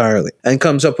category entirely, and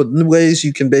comes up with ways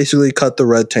you can basically cut the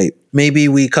red tape. Maybe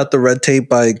we cut the red tape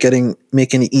by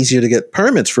making it easier to get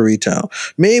permits for retail.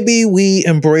 Maybe we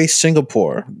embrace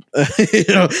Singapore,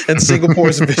 and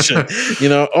Singapore's vision.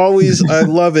 Always, I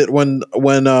love it when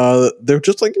they're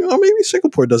just like, maybe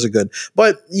Singapore does it good.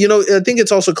 But, I think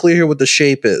it's also clear here what the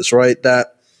shape is, right?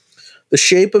 That the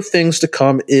shape of things to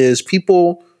come is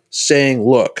people saying,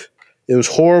 look, it was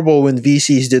horrible when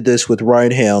VCs did this with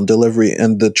ride-hail and delivery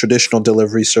and the traditional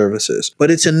delivery services.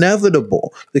 But it's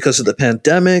inevitable because of the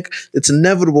pandemic. It's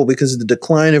inevitable because of the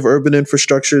decline of urban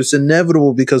infrastructure. It's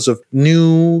inevitable because of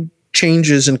new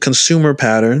changes in consumer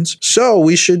patterns. So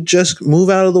we should just move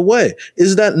out of the way.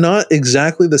 Is that not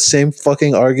exactly the same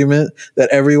fucking argument that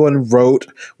everyone wrote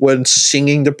when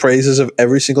singing the praises of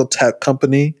every single tech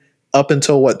company up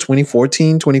until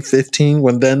 2014, 2015,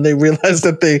 when then they realized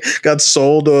that they got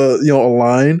sold a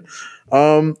line?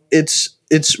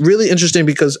 It's really interesting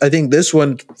because I think this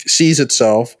one sees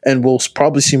itself, and we'll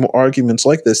probably see more arguments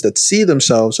like this that see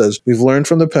themselves as, we've learned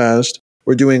from the past,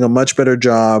 we're doing a much better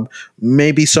job,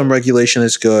 maybe some regulation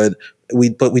is good,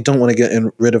 but we don't want to get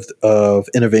rid of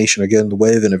innovation or get in the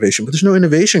way of innovation. But there's no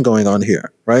innovation going on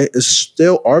here, right? It's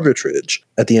still arbitrage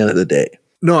at the end of the day.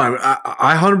 No,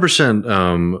 I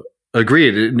 100%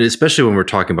 agreed, especially when we're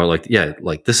talking about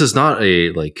this is not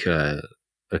a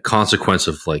consequence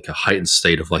of like a heightened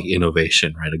state of like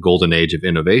innovation, right? A golden age of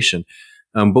innovation.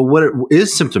 But what it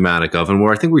is symptomatic of, and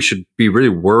where I think we should be really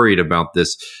worried about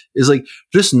this, is like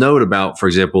this note about, for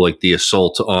example, like the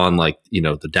assault on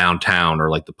the downtown or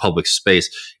like the public space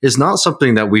is not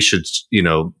something that we should,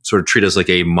 sort of treat as like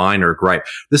a minor gripe.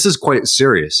 This is quite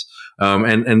serious.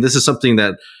 And this is something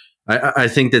that I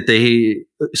think that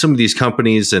some of these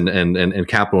companies and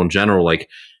capital in general, like,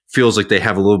 feels like they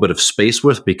have a little bit of space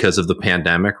with because of the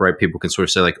pandemic, right? People can sort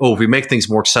of say like, oh, if we make things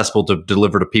more accessible to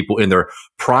deliver to people in their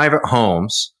private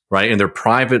homes, right, in their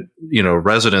private,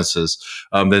 residences,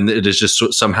 then it is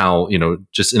just somehow,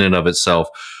 just in and of itself,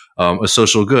 a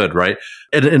social good, right?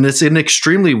 And it's an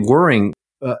extremely worrying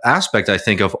aspect, I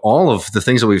think, of all of the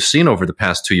things that we've seen over the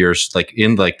past 2 years, like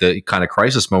in like the kind of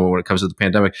crisis moment when it comes to the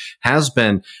pandemic, has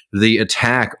been the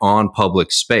attack on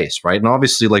public space, right? And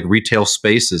obviously, like retail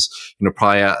spaces,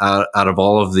 probably out of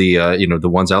all of the, the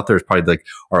ones out there is probably like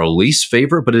our least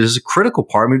favorite, but it is a critical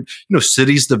part. I mean,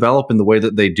 cities develop in the way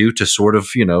that they do to sort of,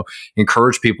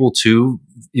 encourage people to,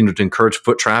 to encourage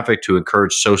foot traffic, to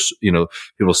encourage social,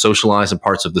 people socialize in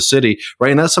parts of the city, right?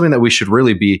 And that's something that we should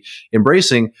really be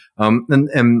embracing.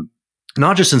 And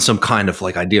not just in some kind of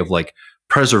like idea of like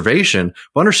preservation,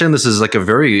 but understand this is like a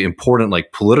very important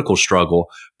like political struggle,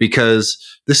 because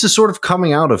this is sort of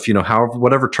coming out of, however,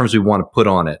 whatever terms we want to put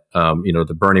on it,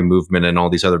 the Bernie movement and all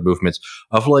these other movements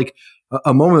of like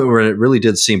a moment where it really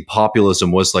did seem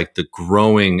populism was like the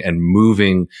growing and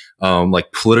moving,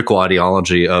 like political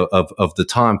ideology of the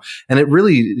time. And it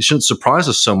really shouldn't surprise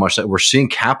us so much that we're seeing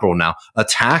capital now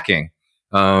attacking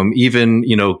even,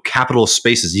 capital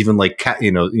spaces, even like,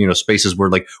 spaces where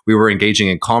like we were engaging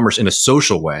in commerce in a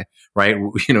social way, right?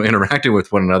 Interacting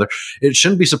with one another. It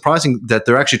shouldn't be surprising that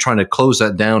they're actually trying to close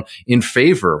that down in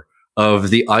favor of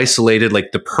the isolated,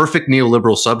 like the perfect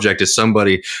neoliberal subject is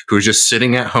somebody who's just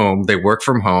sitting at home. They work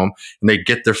from home and they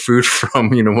get their food from,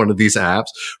 one of these apps,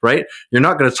 right? You're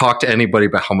not going to talk to anybody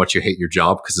about how much you hate your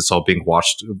job because it's all being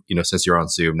watched, since you're on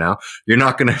Zoom now. You're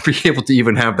not going to be able to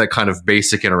even have that kind of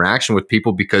basic interaction with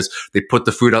people because they put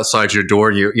the food outside your door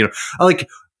and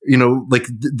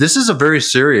this is a very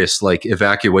serious like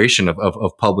evacuation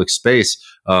of public space.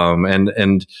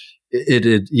 And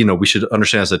we should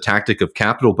understand as a tactic of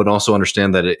capital, but also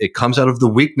understand that it comes out of the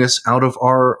weakness out of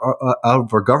our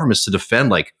governments to defend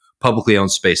like publicly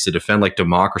owned space, to defend like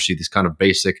democracy, these kind of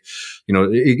basic,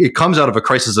 it comes out of a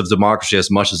crisis of democracy as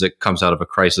much as it comes out of a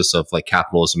crisis of like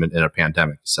capitalism in a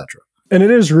pandemic, etc. And it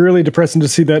is really depressing to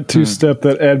see that two-step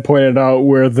that Ed pointed out,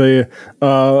 where the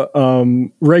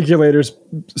regulators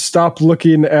stop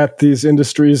looking at these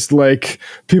industries like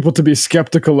people to be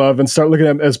skeptical of and start looking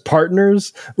at them as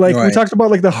partners. Like we talked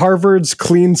about, like the Harvard's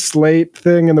clean slate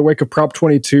thing in the wake of Prop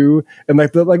 22, and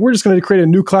like we're just going to create a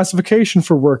new classification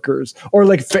for workers, or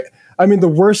like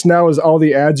the worst now is all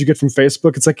the ads you get from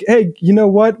Facebook. It's like, hey, you know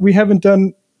what? We haven't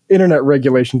done internet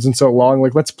regulations in so long.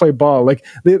 Like, let's play ball. Like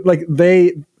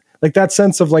that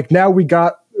sense of like, now we're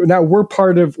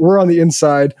on the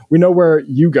inside. We know where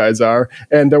you guys are,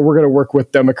 and we're going to work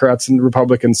with Democrats and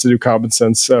Republicans to do common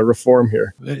sense reform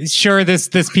here. Sure, this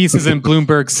piece is in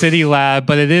Bloomberg City Lab,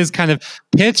 but it is kind of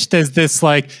pitched as this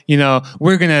like,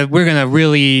 we're gonna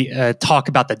really talk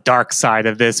about the dark side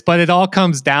of this, but it all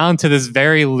comes down to this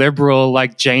very liberal,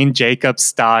 like Jane Jacobs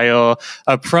style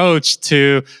approach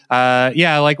to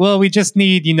we just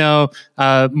need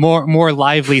more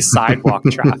lively sidewalk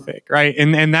traffic, right?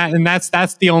 And that's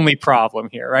the only problem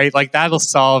here, right? Like that'll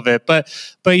solve it. But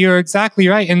you're exactly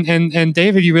right. And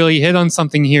David, you really hit on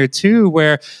something here too,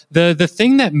 where the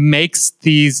thing that makes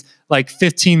these like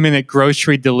 15-minute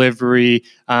grocery delivery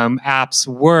apps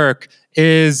work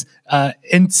is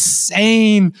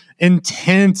insane,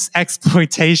 intense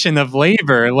exploitation of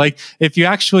labor. Like if you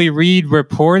actually read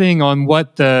reporting on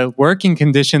what the working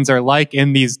conditions are like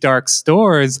in these dark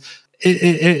stores,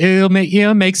 it'll make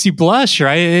makes you blush,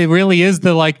 right? It really is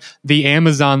the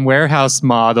Amazon warehouse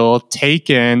model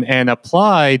taken and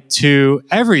applied to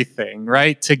everything,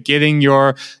 right? To getting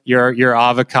your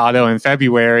avocado in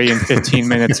February in 15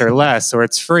 minutes or less, or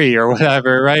it's free or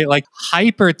whatever, right? Like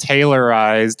hyper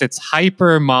tailorized, it's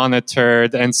hyper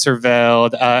monitored and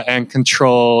surveilled and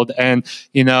controlled, and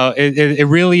it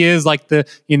really is like the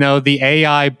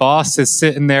AI boss is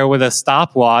sitting there with a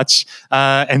stopwatch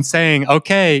and saying,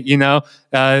 okay,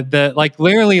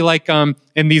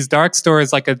 in these dark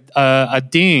stores, like a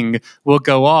ding will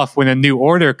go off when a new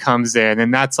order comes in,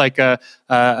 and that's like a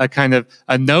kind of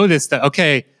a notice that,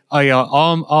 okay,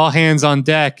 all hands on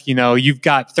deck. You've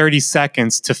got 30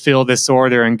 seconds to fill this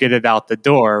order and get it out the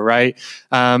door, right?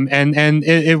 And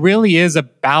it really is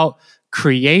about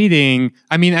creating,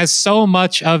 as so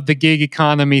much of the gig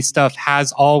economy stuff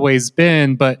has always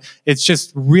been, but it's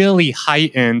just really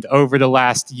heightened over the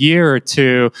last year or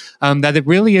two, that it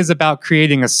really is about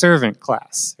creating a servant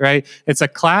class, right? It's a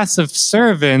class of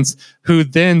servants who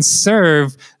then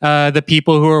serve the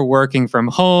people who are working from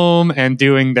home and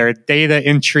doing their data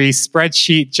entry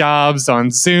spreadsheet jobs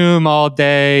on Zoom all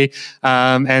day,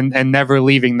 and never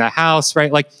leaving the house,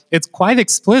 right? Like it's quite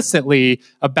explicitly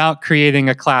about creating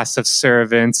a class of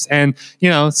servants. And,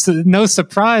 so no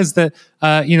surprise that,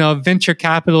 venture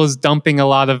capital is dumping a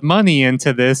lot of money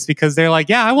into this because they're like,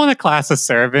 yeah, I want a class of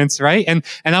servants, right? And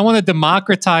I want to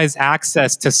democratize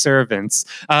access to servants.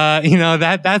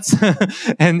 That's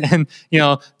and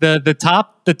the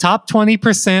top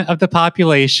 20% of the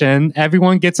population,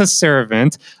 everyone gets a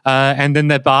servant, and then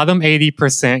the bottom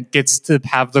 80% gets to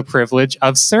have the privilege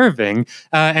of serving.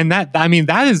 And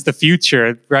that is the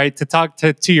future, right? To talk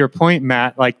to your point,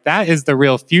 Matt, like that is the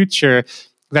real future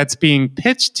that's being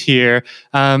pitched here.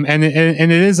 And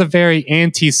it is a very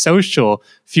antisocial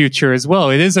future as well.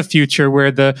 It is a future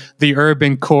where the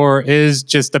urban core is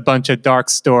just a bunch of dark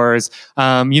stores.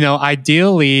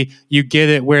 Ideally, you get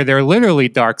it where they're literally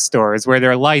dark stores, where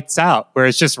they're lights out, where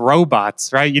it's just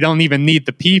robots, right? You don't even need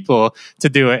the people to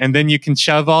do it. And then you can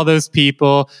shove all those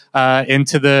people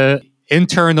into the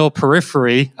internal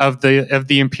periphery of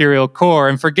the imperial core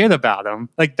and forget about them.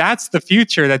 Like that's the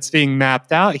future that's being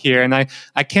mapped out here. And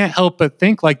I can't help but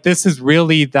think like this is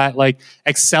really that like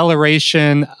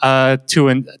acceleration to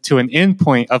an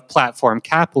endpoint of platform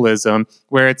capitalism,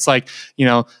 where it's like,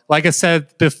 like I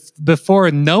said before,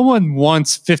 no one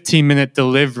wants 15-minute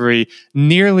delivery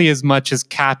nearly as much as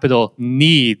capital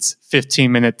needs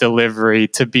 15-minute delivery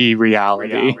to be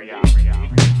reality.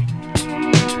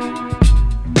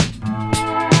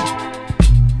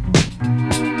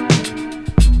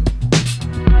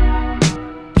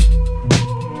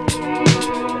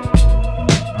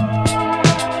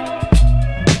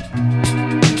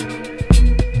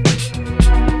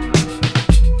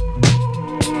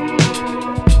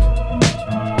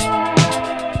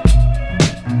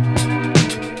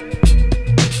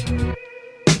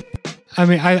 I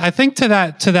mean, I think to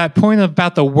that point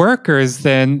about the workers,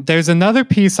 then there's another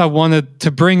piece I wanted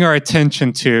to bring our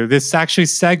attention to. This actually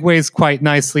segues quite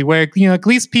nicely, where at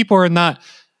least people are not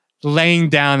laying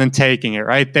down and taking it,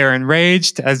 right? They're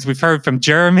enraged, as we've heard from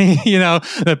Jeremy.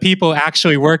 The people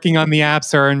actually working on the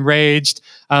apps are enraged,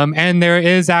 and there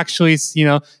is actually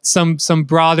some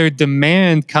broader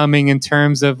demand coming in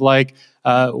terms of like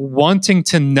wanting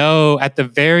to know at the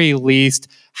very least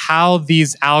how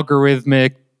these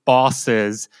algorithmic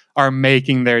bosses are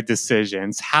making their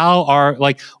decisions.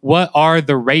 What are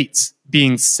the rates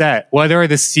being set? What are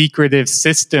the secretive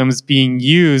systems being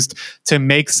used to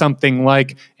make something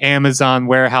like Amazon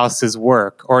warehouses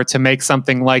work, or to make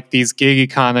something like these gig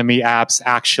economy apps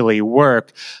actually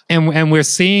work? And we're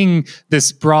seeing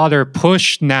this broader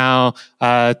push now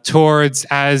towards,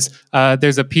 as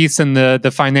there's a piece in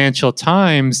the Financial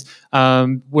Times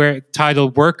where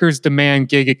titled "Workers Demand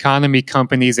Gig Economy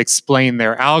Companies Explain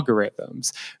Their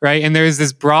Algorithms," right? And there's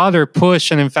this broader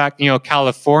push, and in fact,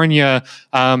 California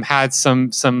had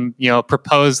some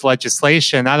proposed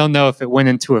legislation. I don't know if it went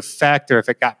into effect or if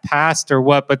it got passed or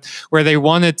what, but where they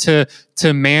wanted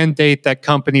to mandate that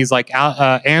companies like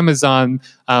Amazon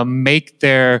make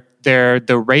the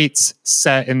rates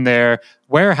set in their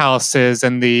warehouses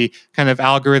and the kind of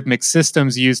algorithmic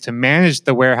systems used to manage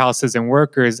the warehouses and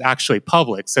workers actually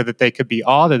public, so that they could be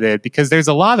audited. Because there's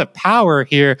a lot of power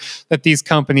here that these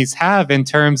companies have in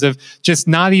terms of just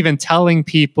not even telling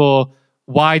people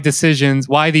why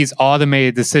these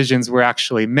automated decisions were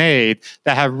actually made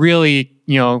that have really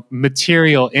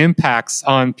material impacts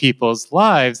on people's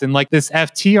lives. And like this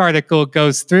FT article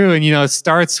goes through and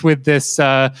starts with this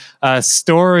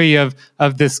story of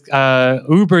this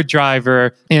Uber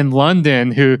driver in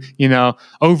London who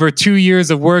over 2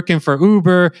 years of working for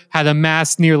Uber had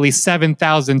amassed nearly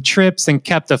 7,000 trips and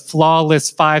kept a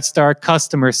flawless 5-star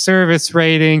customer service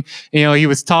rating. He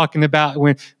was talking about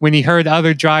when he heard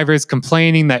other drivers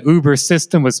complaining that Uber's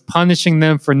system was punishing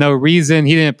them for no reason,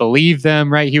 he didn't believe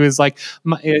them, right? He was like,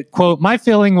 quote, "My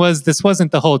feeling was this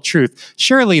wasn't the whole truth.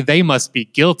 Surely they must be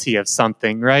guilty of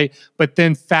something," right? But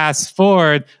then fast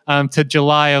forward to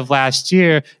July of last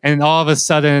year, and all of a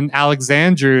sudden,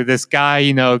 Alexandru, this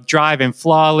guy, driving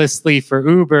flawlessly for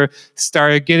Uber,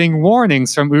 started getting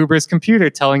warnings from Uber's computer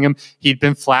telling him he'd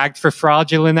been flagged for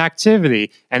fraudulent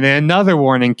activity. And then another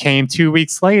warning came 2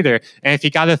 weeks later. And if he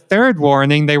got a third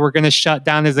warning, they were going to shut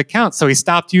down his account. So he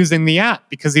stopped using the app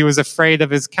because he was afraid of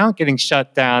his account getting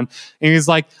shut down. And he was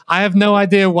like, I have no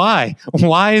idea why.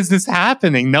 Why is this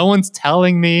happening? No one's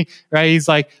telling me, right? He's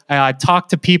like, I talked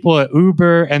to people at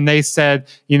Uber and they said,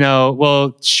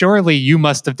 well, surely you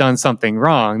must have done something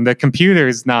wrong. The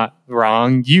computer's not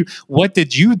wrong. What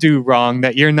did you do wrong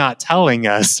that you're not telling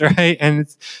us, right? And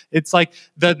it's like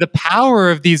the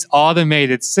power of these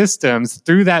automated systems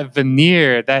through that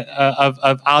veneer that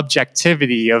of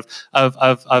objectivity, of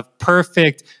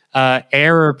perfect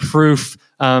error-proof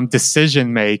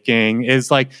decision making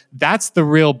is like that's the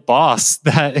real boss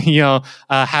that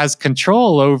has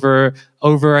control over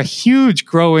a huge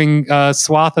growing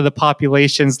swath of the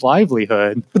population's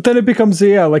livelihood. But then it becomes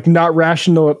like not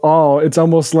rational at all. It's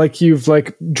almost like you've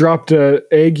like dropped a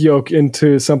egg yolk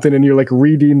into something and you're like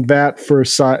reading that for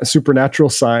supernatural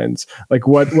signs, like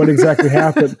what exactly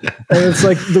happened. And it's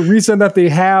like the reason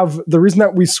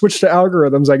that we switched to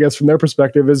algorithms, I guess from their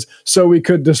perspective, is so we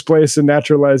could displace and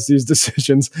naturalize these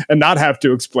decisions and not have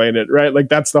to explain it, right? Like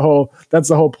that's the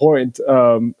whole point.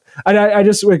 And I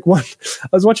just like I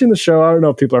was watching the show. I don't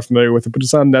know if people are familiar with it, but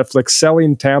it's on Netflix.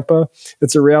 Selling Tampa.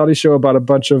 It's a reality show about a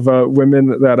bunch of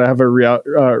women that have a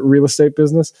real estate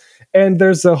business. And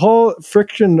there's a whole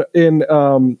friction in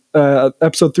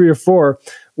episode 3 or 4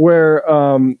 where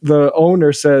the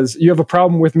owner says, "You have a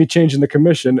problem with me changing the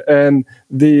commission," and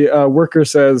the worker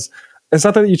says, "It's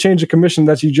not that you change the commission,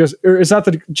 it's not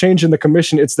the change in the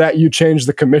commission, it's that you change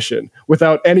the commission,"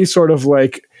 without any sort of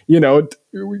like,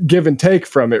 give and take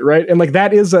from it, right? And like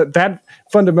that is that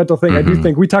fundamental thing. I do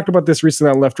think we talked about this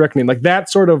recently on Left Reckoning, like that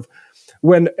sort of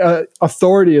when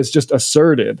authority is just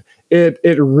asserted, it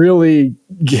really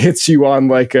hits you on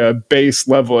like a base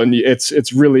level, and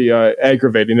it's really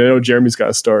aggravating. I know Jeremy's got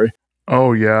a story.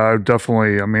 Oh yeah, I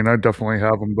definitely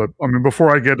have them. But I mean,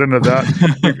 before I get into that,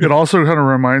 it also kind of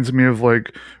reminds me of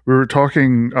like we were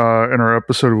talking in our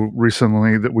episode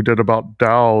recently that we did about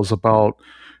DAOs, about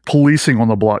policing on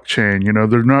the blockchain.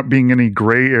 There not being any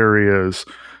gray areas.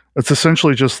 It's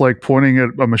essentially just like pointing at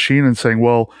a machine and saying,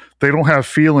 well, they don't have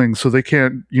feelings, so they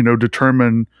can't,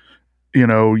 determine,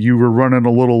 you were running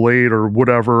a little late or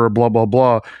whatever, or blah, blah,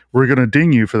 blah. We're going to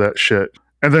ding you for that shit.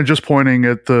 And then just pointing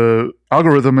at the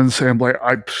algorithm and saying, like,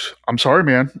 I'm sorry,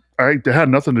 man. I had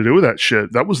nothing to do with that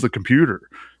shit. That was the computer.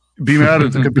 Be mad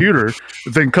at the computer,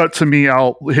 then cut to me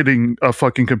out hitting a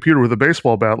fucking computer with a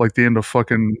baseball bat like the end of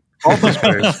fucking Office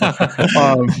Space.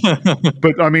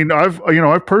 But I mean, I've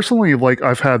personally, like,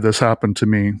 I've had this happen to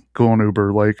me going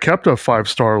Uber, like kept a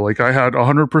 5-star, like I had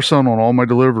 100% on all my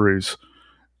deliveries.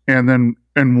 And then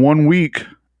in 1 week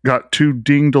got 2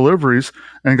 ding deliveries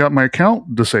and got my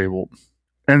account disabled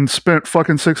and spent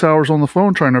fucking 6 hours on the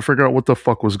phone trying to figure out what the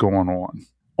fuck was going on.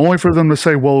 Only for them to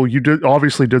say, well, you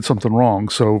obviously did something wrong,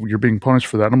 so you're being punished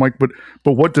for that. And I'm like, but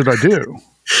what did I do?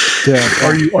 Yeah.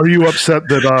 Are you upset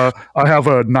that I have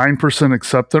a 9%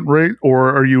 acceptance rate, or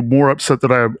are you more upset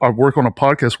that I work on a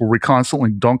podcast where we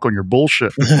constantly dunk on your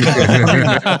bullshit?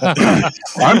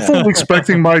 I'm fully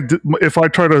expecting if I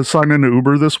try to sign into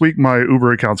Uber this week, my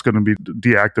Uber account's going to be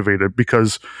deactivated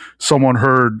because someone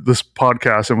heard this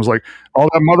podcast and was like, "Oh,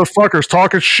 that motherfucker's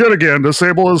talking shit again.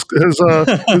 Disable his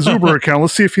Uber account.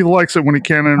 Let's see if he likes it when he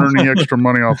can't earn any extra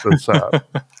money off this app."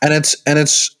 And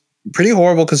it's pretty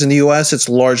horrible because in the US, it's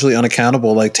largely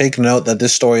unaccountable. Like, take note that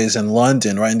this story is in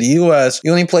London, right? In the US,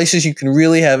 the only places you can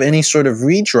really have any sort of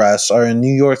redress are in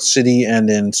New York City and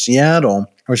in Seattle,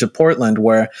 or is it Portland,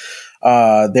 where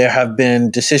there have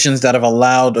been decisions that have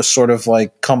allowed a sort of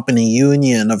like company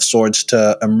union of sorts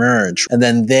to emerge. And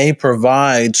then they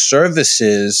provide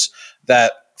services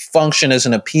that function as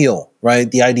an appeal,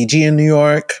 right? The IDG in New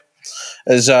York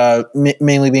as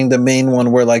mainly being the main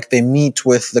one, where like they meet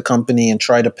with the company and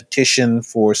try to petition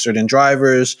for certain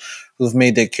drivers who've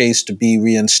made their case to be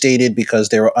reinstated because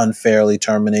they were unfairly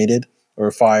terminated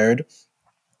or fired.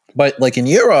 But like in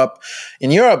Europe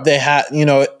they had,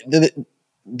 the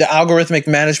algorithmic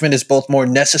management is both more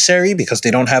necessary because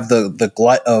they don't have the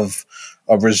glut of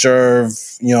reserve,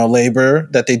 labor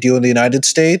that they do in the United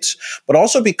States, but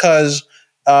also because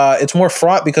it's more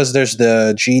fraught because there's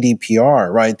the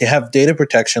GDPR, right? They have data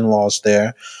protection laws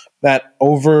there that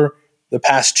over the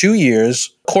past 2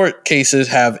 years, court cases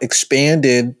have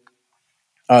expanded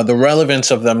the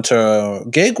relevance of them to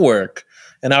gig work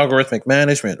and algorithmic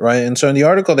management, right? And so in the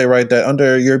article, they write that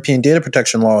under European data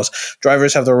protection laws,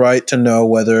 drivers have the right to know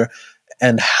whether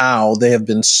and how they have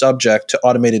been subject to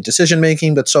automated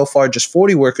decision-making, but so far just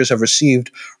 40 workers have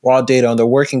received raw data on their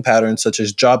working patterns, such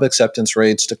as job acceptance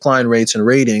rates, decline rates, and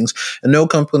ratings, and no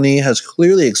company has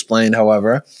clearly explained,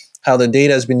 however, how the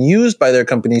data has been used by their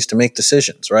companies to make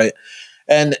decisions, right?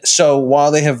 And so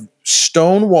while they have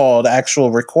stonewalled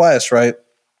actual requests, right,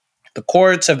 the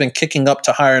courts have been kicking up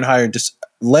to higher and higher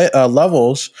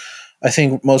levels, I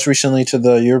think most recently to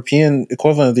the European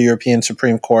equivalent of the European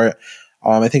Supreme Court,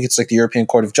 I think it's like the European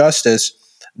Court of Justice,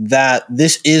 that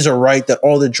this is a right that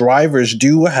all the drivers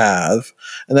do have,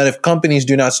 and that if companies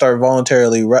do not start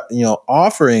voluntarily,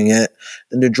 offering it,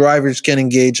 then the drivers can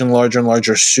engage in larger and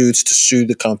larger suits to sue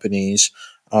the companies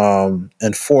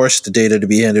and force the data to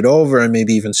be handed over and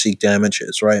maybe even seek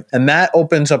damages, right? And that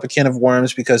opens up a can of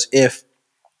worms because if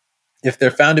if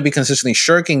they're found to be consistently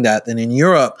shirking that, then in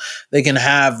Europe, they can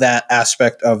have that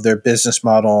aspect of their business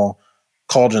model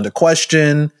called into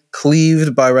question,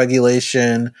 cleaved by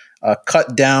regulation,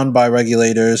 cut down by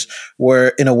regulators, where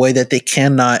in a way that they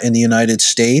cannot in the United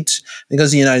States,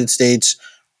 because the United States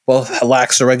both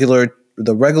lacks the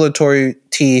regulatory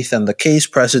teeth and the case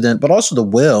precedent, but also the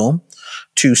will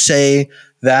to say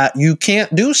that you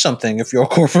can't do something if you're a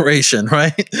corporation,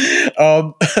 right?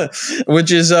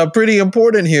 Which is pretty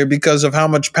important here because of how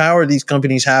much power these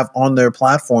companies have on their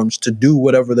platforms to do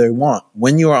whatever they want.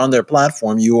 When you are on their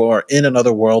platform, you are in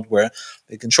another world where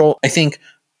they control. I think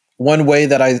one way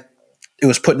that it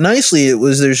was put nicely,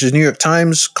 there's a New York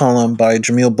Times column by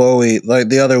Jamil Bowie like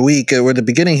the other week where at the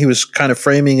beginning he was kind of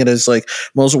framing it as like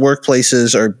most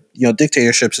workplaces are,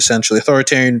 dictatorships, essentially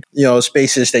authoritarian,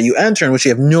 spaces that you enter in which you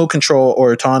have no control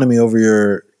or autonomy over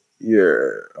your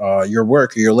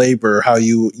work or your labor, or how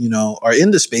you are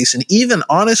in the space, and even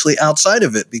honestly outside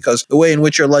of it, because the way in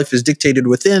which your life is dictated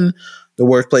within the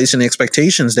workplace and the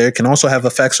expectations there can also have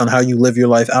effects on how you live your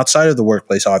life outside of the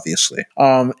workplace, obviously.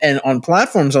 And on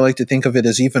platforms, I like to think of it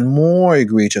as even more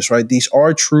egregious, right? These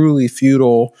are truly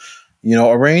feudal,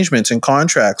 arrangements and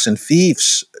contracts and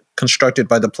fiefs constructed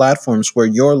by the platforms where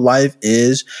your life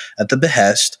is at the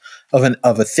behest of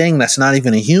a thing that's not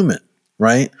even a human,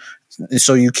 right?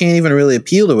 So you can't even really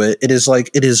appeal to it. It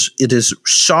is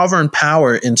sovereign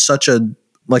power in such a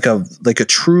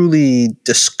truly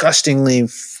disgustingly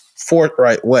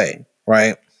forthright way,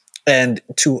 right? And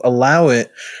to allow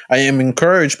it, I am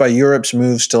encouraged by Europe's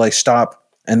moves to like stop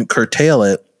and curtail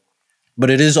it, but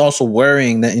it is also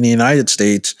worrying that in the United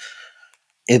States,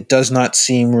 it does not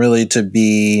seem really to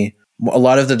be a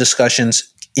lot of the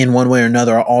discussions in one way or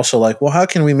another are also like, well, how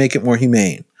can we make it more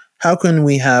humane? How can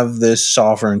we have this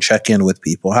sovereign check in with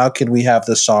people? How can we have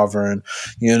the sovereign,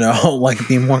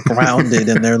 be more grounded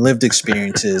in their lived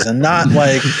experiences and not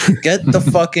like get the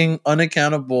fucking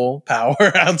unaccountable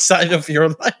power outside of your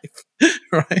life,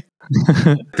 right?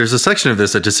 There's a section of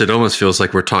this that it almost feels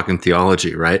like we're talking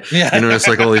theology, right? Yeah. It's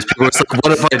like all these people, it's like,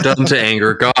 what have I done to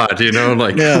anger God?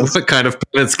 What kind of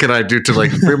penance can I do to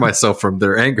like free myself from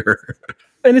their anger?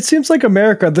 And it seems like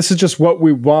America, this is just what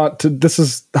we want to, this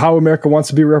is how America wants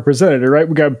to be represented, right?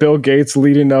 We got Bill Gates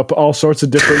leading up all sorts of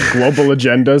different global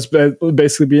agendas,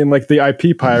 basically being like the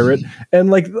IP pirate. And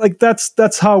like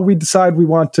that's how we decide we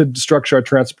want to structure our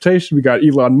transportation. We got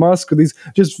Elon Musk with these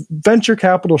just venture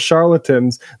capital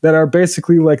charlatans that are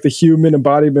basically like the human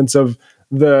embodiments of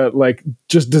the like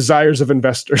just desires of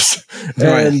investors.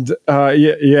 Right. And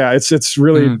it's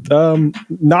really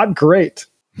not great.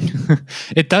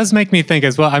 It does make me think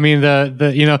as well. I mean,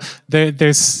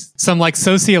 there's some like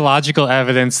sociological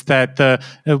evidence that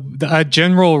a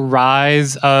general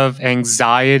rise of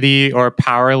anxiety or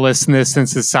powerlessness in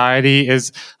society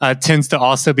tends to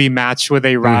also be matched with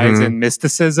a rise in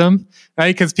mysticism,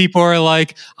 right? Because people are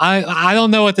like, I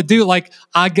don't know what to do. Like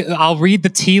I'll read the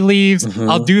tea leaves,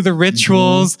 I'll do the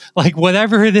rituals, like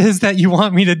whatever it is that you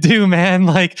want me to do, man.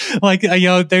 Like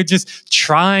they're just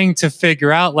trying to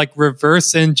figure out, like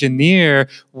reverse engineer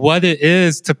what it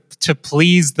is to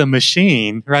please the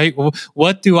machine, right?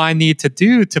 What do I need to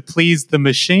do to please the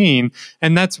machine?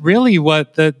 And that's really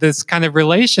what this kind of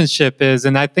relationship is.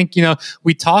 And I think,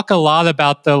 we talk a lot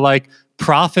about the like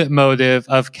profit motive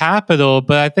of capital,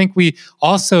 but I think we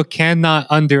also cannot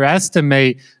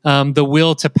underestimate the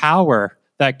will to power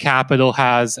that capital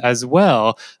has as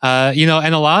well. And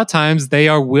a lot of times they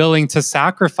are willing to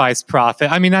sacrifice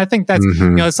profit. I mean, I think that's,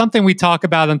 something we talk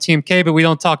about on TMK, but we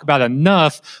don't talk about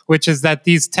enough, which is that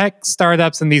these tech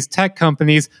startups and these tech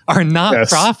companies are not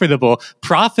profitable.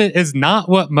 Profit is not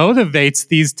what motivates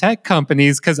these tech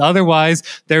companies, because otherwise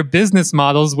their business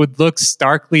models would look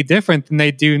starkly different than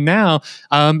they do now.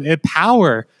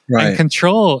 Power and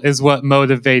control is what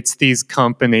motivates these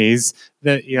companies.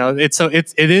 That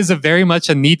it is a very much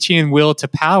a Nietzschean will to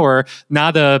power,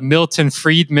 not a Milton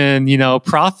Friedman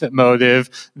profit motive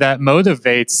that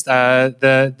motivates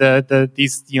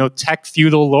these tech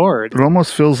feudal lords. It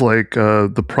almost feels like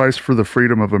the price for the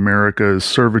freedom of America is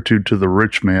servitude to the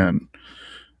rich man.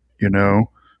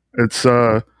 It's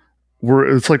like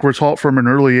we're taught from an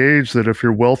early age that if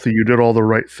you're wealthy, you did all the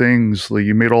right things, like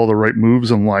you made all the right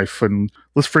moves in life. And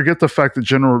let's forget the fact that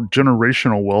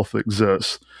generational wealth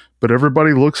exists. But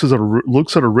everybody looks at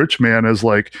a rich man as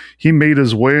like he made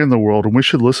his way in the world, and we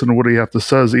should listen to what he have to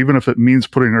say, even if it means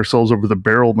putting ourselves over the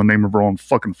barrel in the name of our own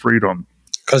fucking freedom.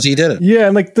 Because he did it. Yeah,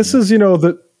 and like this is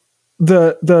the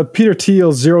the Peter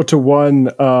Thiel 0 to 1,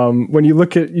 when you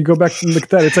go back and look at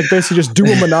that, it's like basically just do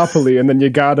a monopoly and then you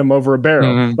got him over a barrel.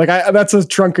 Mm-hmm. Like that's a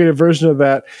truncated version of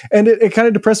that. And it kind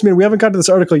of depressed me. And we haven't got to this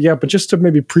article yet, but just to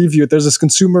maybe preview it, there's this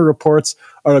Consumer Reports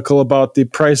article about the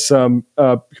price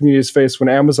communities face when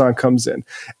Amazon comes in.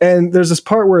 And there's this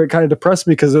part where it kind of depressed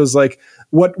me because it was like,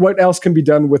 what else can be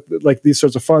done with like these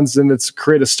sorts of funds? And it's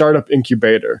create a startup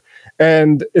incubator.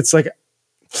 And it's like,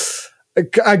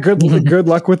 good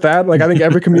luck with that. Like, I think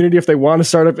every community, if they want a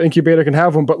startup incubator, can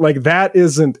have one, but like that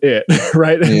isn't it,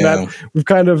 right? And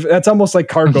that's almost like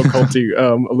cargo culty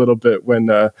a little bit when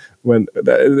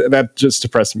that just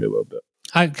depressed me a little bit.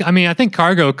 I mean, I think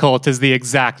cargo cult is the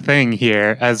exact thing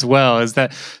here as well, is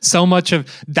that so much of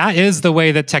that is the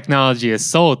way that technology is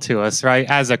sold to us, right?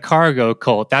 As a cargo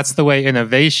cult. That's the way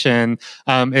innovation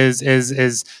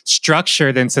is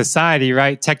structured in society,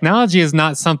 right? Technology is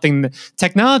not something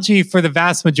technology for the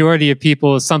vast majority of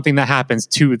people is something that happens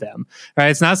to them, right?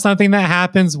 It's not something that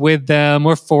happens with them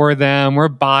or for them or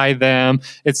by them.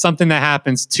 It's something that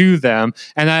happens to them.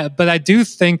 But I do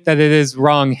think that it is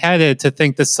wrong-headed to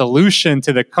think the solution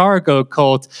to the cargo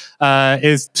cult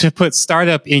is to put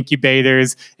startup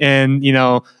incubators in,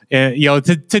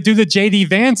 to do the JD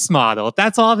Vance model.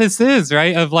 That's all this is,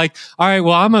 right? Of like, all right,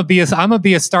 well, I'm gonna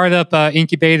be a startup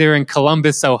incubator in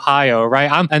Columbus, Ohio,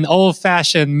 right? I'm an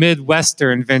old-fashioned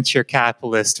Midwestern venture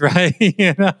capitalist, right?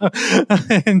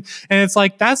 And it's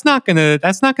like that's not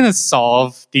gonna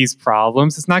solve these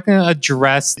problems. It's not gonna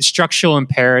address structural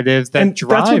imperatives that drive.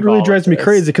 That's what really drives me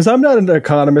crazy, because I'm not an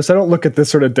economist. I don't look at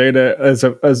this sort of data as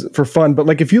for fun. But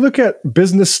like, if you look at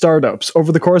business startups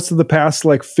over the course of the past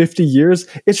like 50 years,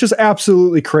 it's just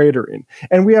absolutely cratering.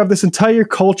 And we have this entire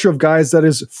culture of guys that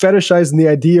is fetishizing the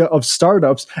idea of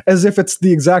startups as if it's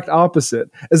the exact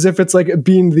opposite, as if it's like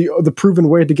being the proven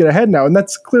way to get ahead now. And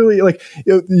that's clearly like,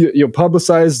 you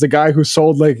publicize the guy who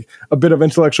sold like a bit of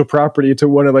intellectual property to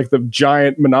one of like the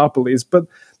giant monopolies. But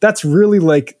that's really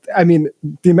like, I mean,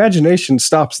 the imagination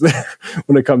stops there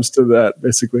when it comes to that,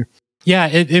 basically. Yeah,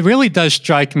 it really does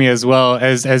strike me as well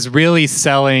as really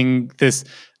selling this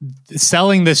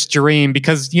dream,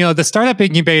 because the startup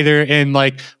incubator in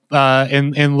like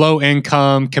in low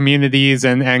income communities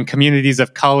and communities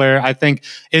of color, I think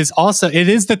is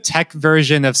the tech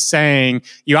version of saying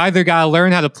you either got to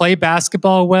learn how to play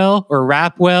basketball well or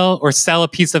rap well or sell a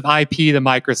piece of IP to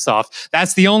Microsoft.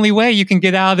 That's the only way you can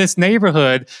get out of this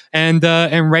neighborhood and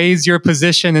raise your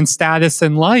position and status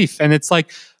in life. And it's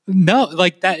like, no,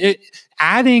 like that.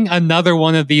 Adding another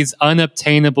one of these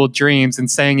unobtainable dreams and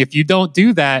saying if you don't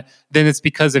do that, then it's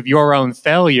because of your own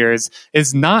failures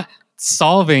is not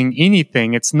solving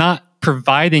anything. It's not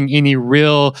providing any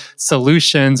real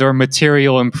solutions or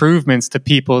material improvements to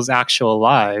people's actual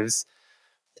lives.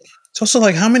 It's also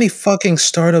like, how many fucking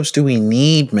startups do we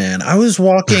need, man? I was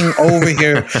walking over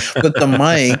here with the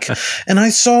mic and I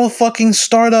saw a fucking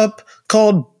startup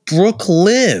called Brook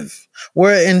Live,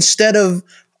 where instead of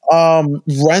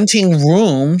renting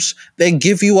rooms, they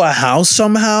give you a house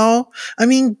somehow. I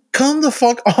mean, come the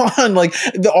fuck on. Like,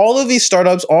 all of these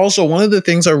startups, also, one of the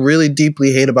things I really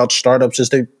deeply hate about startups is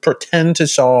they pretend to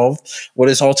solve what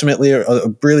is ultimately a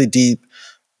really deep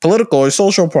political or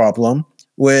social problem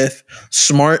with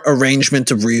smart arrangement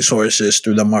of resources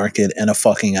through the market and a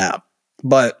fucking app.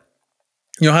 But,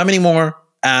 how many more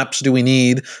apps do we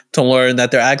need to learn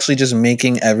that they're actually just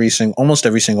making almost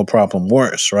every single problem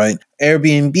worse, right?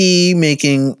 Airbnb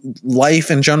making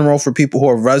life in general for people who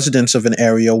are residents of an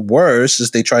area worse as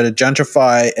they try to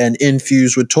gentrify and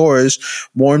infuse with tourists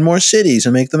more and more cities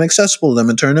and make them accessible to them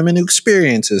and turn them into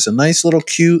experiences and nice little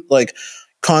cute like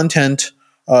content,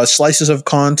 slices of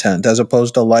content as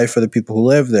opposed to life for the people who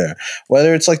live there.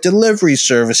 Whether it's like delivery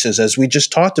services, as we just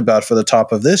talked about for the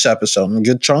top of this episode, and a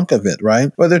good chunk of it,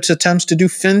 right? Whether it's attempts to do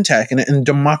fintech and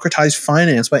democratize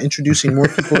finance by introducing more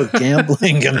people to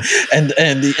gambling and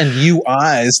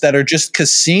UIs that are just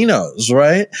casinos,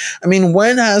 right? I mean,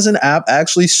 when has an app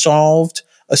actually solved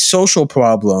a social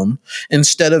problem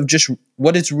instead of just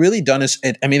what it's really done is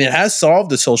it has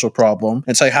solved a social problem.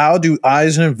 It's like, how do I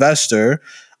as an investor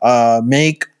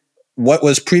make what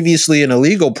was previously an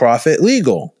illegal profit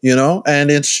legal,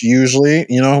 and it's usually,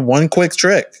 one quick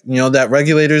trick, that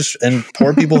regulators and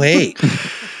poor people hate.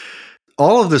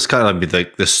 All of this kind of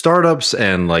like the startups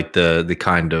and like the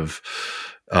kind of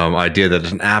idea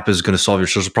that an app is going to solve your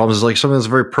social problems is like something that's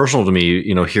very personal to me,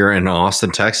 here in Austin,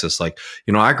 Texas. Like,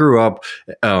 I grew up,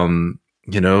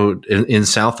 in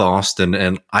South Austin,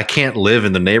 and I can't live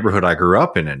in the neighborhood I grew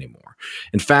up in anymore.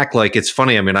 In fact, like it's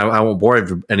funny. I mean, I won't bore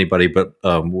anybody, but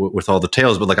with all the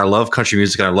tales. But like, I love country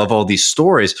music and I love all these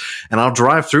stories. And I'll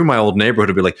drive through my old neighborhood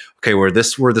and be like, okay, where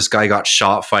this guy got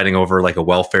shot fighting over like a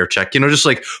welfare check. Just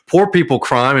like poor people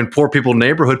crime and poor people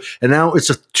neighborhood. And now it's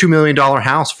a $2 million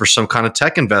house for some kind of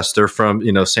tech investor from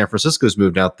San Francisco's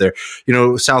moved out there.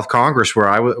 South Congress, where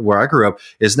I grew up,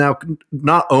 is now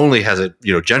not only has it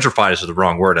gentrified is the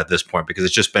wrong word at this point because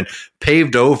it's just been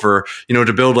paved over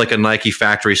to build like a Nike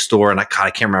factory store. And I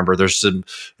can't remember. There's some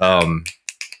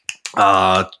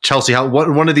Chelsea,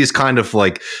 one of these kind of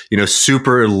like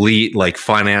super elite like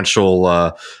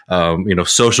financial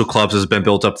social clubs has been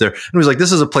built up there. And it was like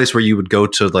this is a place where you would go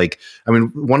to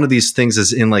one of these things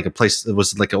is in like a place that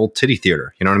was like an old titty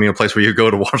theater, a place where you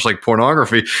go to watch like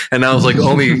pornography, and that was like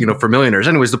only for millionaires.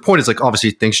 Anyways, the point is like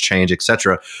obviously things change,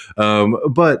 etc.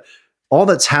 But all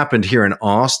that's happened here in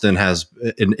Austin has,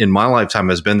 in my lifetime,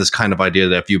 has been this kind of idea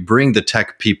that if you bring the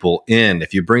tech people in,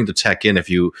 if you bring the tech in, if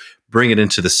you bring it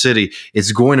into the city,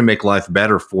 it's going to make life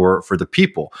better for the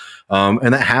people.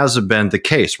 And that hasn't been the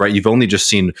case, right? You've only just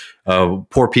seen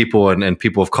poor people and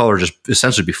people of color just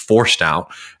essentially be forced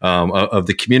out of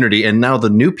the community. And now the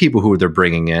new people who they're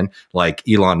bringing in, like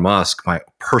Elon Musk, my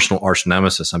personal arch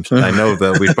nemesis. I know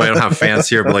that we probably don't have fans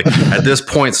here, but like at this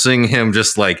point, seeing him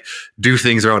just like do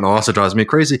things around Austin drives me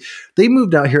crazy. They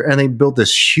moved out here and they built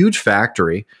this huge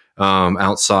factory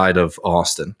outside of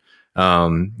Austin. Right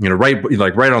on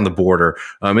the border,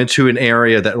 into an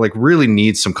area that like really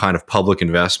needs some kind of public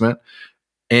investment.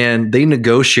 And they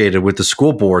negotiated with the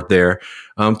school board there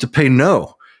to pay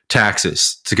no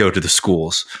taxes to go to the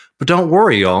schools. But don't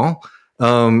worry, y'all.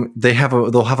 They'll have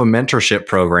a mentorship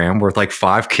program where like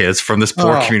 5 kids from this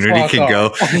poor community can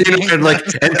go and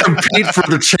compete for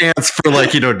the chance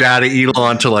for Daddy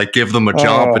Elon to like give them a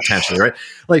job potentially, right?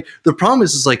 Like the problem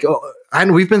is like,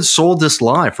 and we've been sold this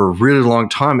lie for a really long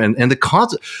time, and the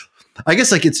concept. I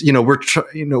guess like it's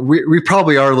we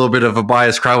probably are a little bit of a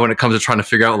biased crowd when it comes to trying to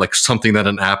figure out like something that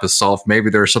an app has solved. Maybe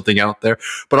there's something out there,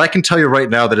 but I can tell you right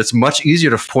now that it's much easier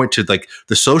to point to like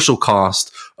the social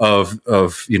cost of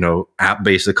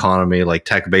app-based economy, like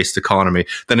tech-based economy,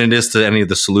 than it is to any of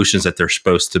the solutions that they're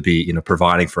supposed to be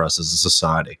providing for us as a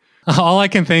society. All I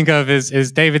can think of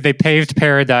is David, they paved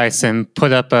paradise and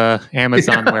put up a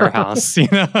Amazon warehouse.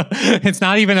 It's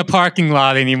not even a parking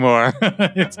lot anymore.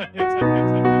 it's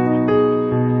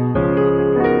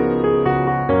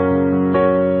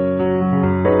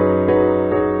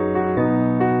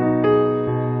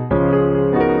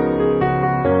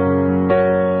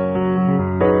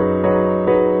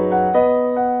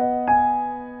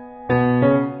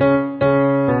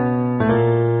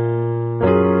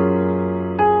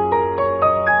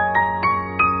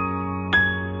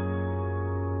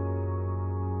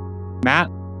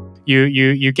Matt,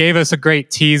 you gave us a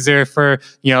great teaser for,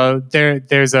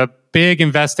 there's a big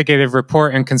investigative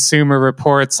report and Consumer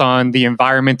Reports on the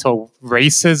environmental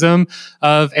racism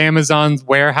of Amazon's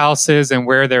warehouses and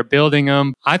where they're building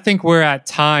them. I think we're at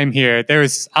time here.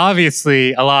 There's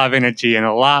obviously a lot of energy and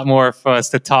a lot more for us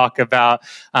to talk about.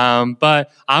 But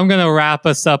I'm going to wrap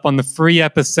us up on the free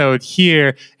episode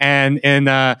here. And in,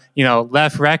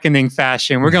 Left Reckoning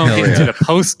fashion, we're going to get into the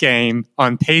post game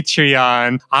on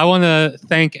Patreon. I want to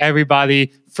thank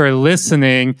everybody for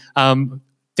listening.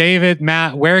 David,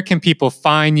 Matt, where can people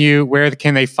find you? Where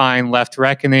can they find Left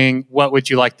Reckoning? What would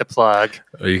you like to plug?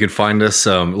 You can find us.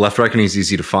 Left Reckoning is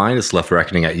easy to find. It's Left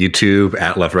Reckoning at YouTube,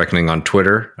 at Left Reckoning on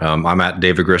Twitter. I'm at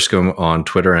David Griscom on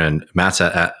Twitter, and Matt's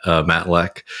at Matt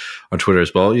Leck on Twitter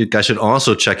as well. You guys should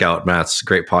also check out Matt's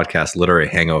great podcast, Literary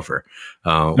Hangover,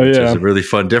 which is a really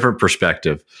fun, different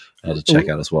perspective to check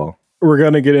out as well. We're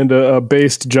going to get into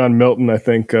based John Milton, I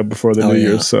think, before the New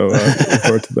Year. So look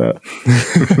forward to that.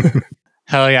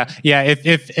 Hell yeah. Yeah.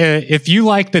 If you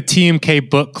like the TMK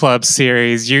Book Club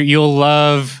series, you'll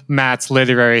love Matt's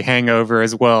Literary Hangover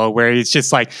as well, where it's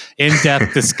just like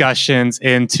in-depth discussions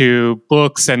into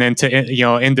books and into,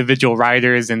 individual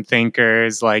writers and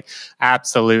thinkers, like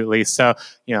absolutely. So,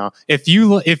 if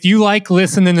you like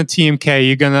listening to TMK,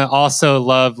 you're going to also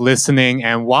love listening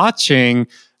and watching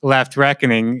Left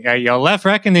Reckoning. Left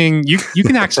Reckoning, you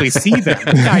can actually see them.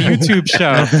 They got a YouTube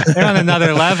show. They're on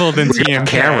another level than TMK.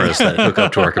 Cameras that hook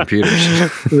up to our computers.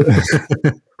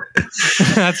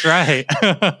 That's right.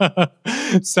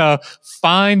 So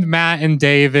find Matt and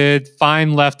David,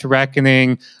 find Left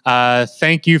Reckoning.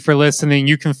 Thank you for listening.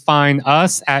 You can find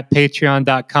us at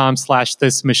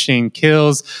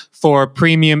patreon.com/thismachinekills. for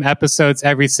premium episodes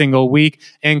every single week,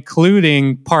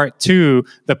 including part 2,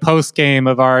 the post game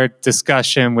of our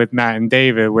discussion with Matt and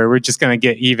David, where we're just going to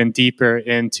get even deeper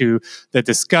into the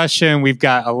discussion. We've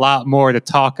got a lot more to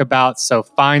talk about, so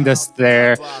find us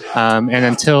there. And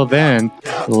until then,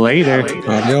 later.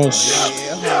 Adios.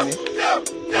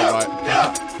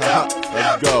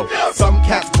 Let's go. Some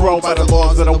cats grow by the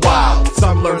laws of the wild.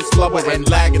 Some learn slower and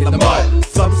lag in the mud.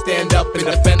 Some stand up in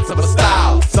defense of a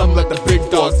style. Some let the big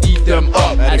dogs eat them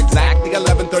up. At exactly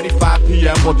 11:35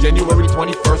 p.m. on January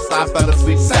 21st, I fell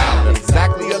asleep sound. At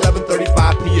exactly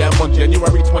 11:35 p.m. on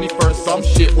January 21st, some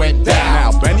shit went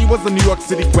down. Now, Benny was a New York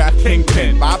City graph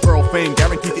kingpin. 5-borough fame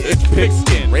guaranteed to itch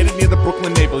pigskin. Raided near the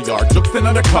Brooklyn Naval Yard. Jukes in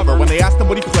undercover. When they asked him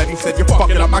what he pled, he said, "You're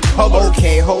fucking up my colors."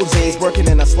 Okay, Jose's working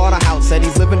in a slaughterhouse. Said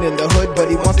he's living in the hood, but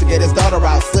he wants to get his daughter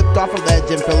out. Slipped off a ledge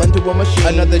and fell into a machine.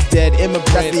 Another dead immigrant,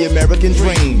 that's the American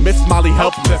dream. Miss Molly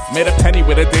helpless, made a penny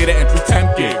with a data entry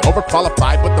 10 gig.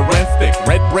 Overqualified with the rent stick.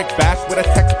 Red brick bash with a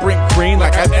text brick green,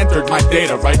 like I've entered my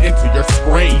data right into your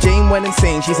screen. Jane went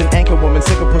insane, she's an anchor woman,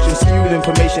 sick of pushing skewed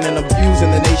information and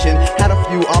abusing the nation. Had a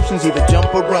few options, either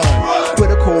jump or run.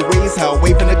 Critical raise hell,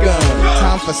 waving a gun.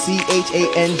 Time for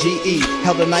CHANGE.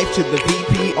 Held a knife to the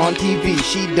VP on TV.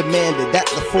 She demanded that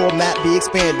the format be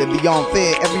expanded beyond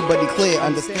fair. Everybody clear,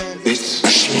 understand? It's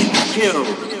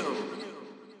kill.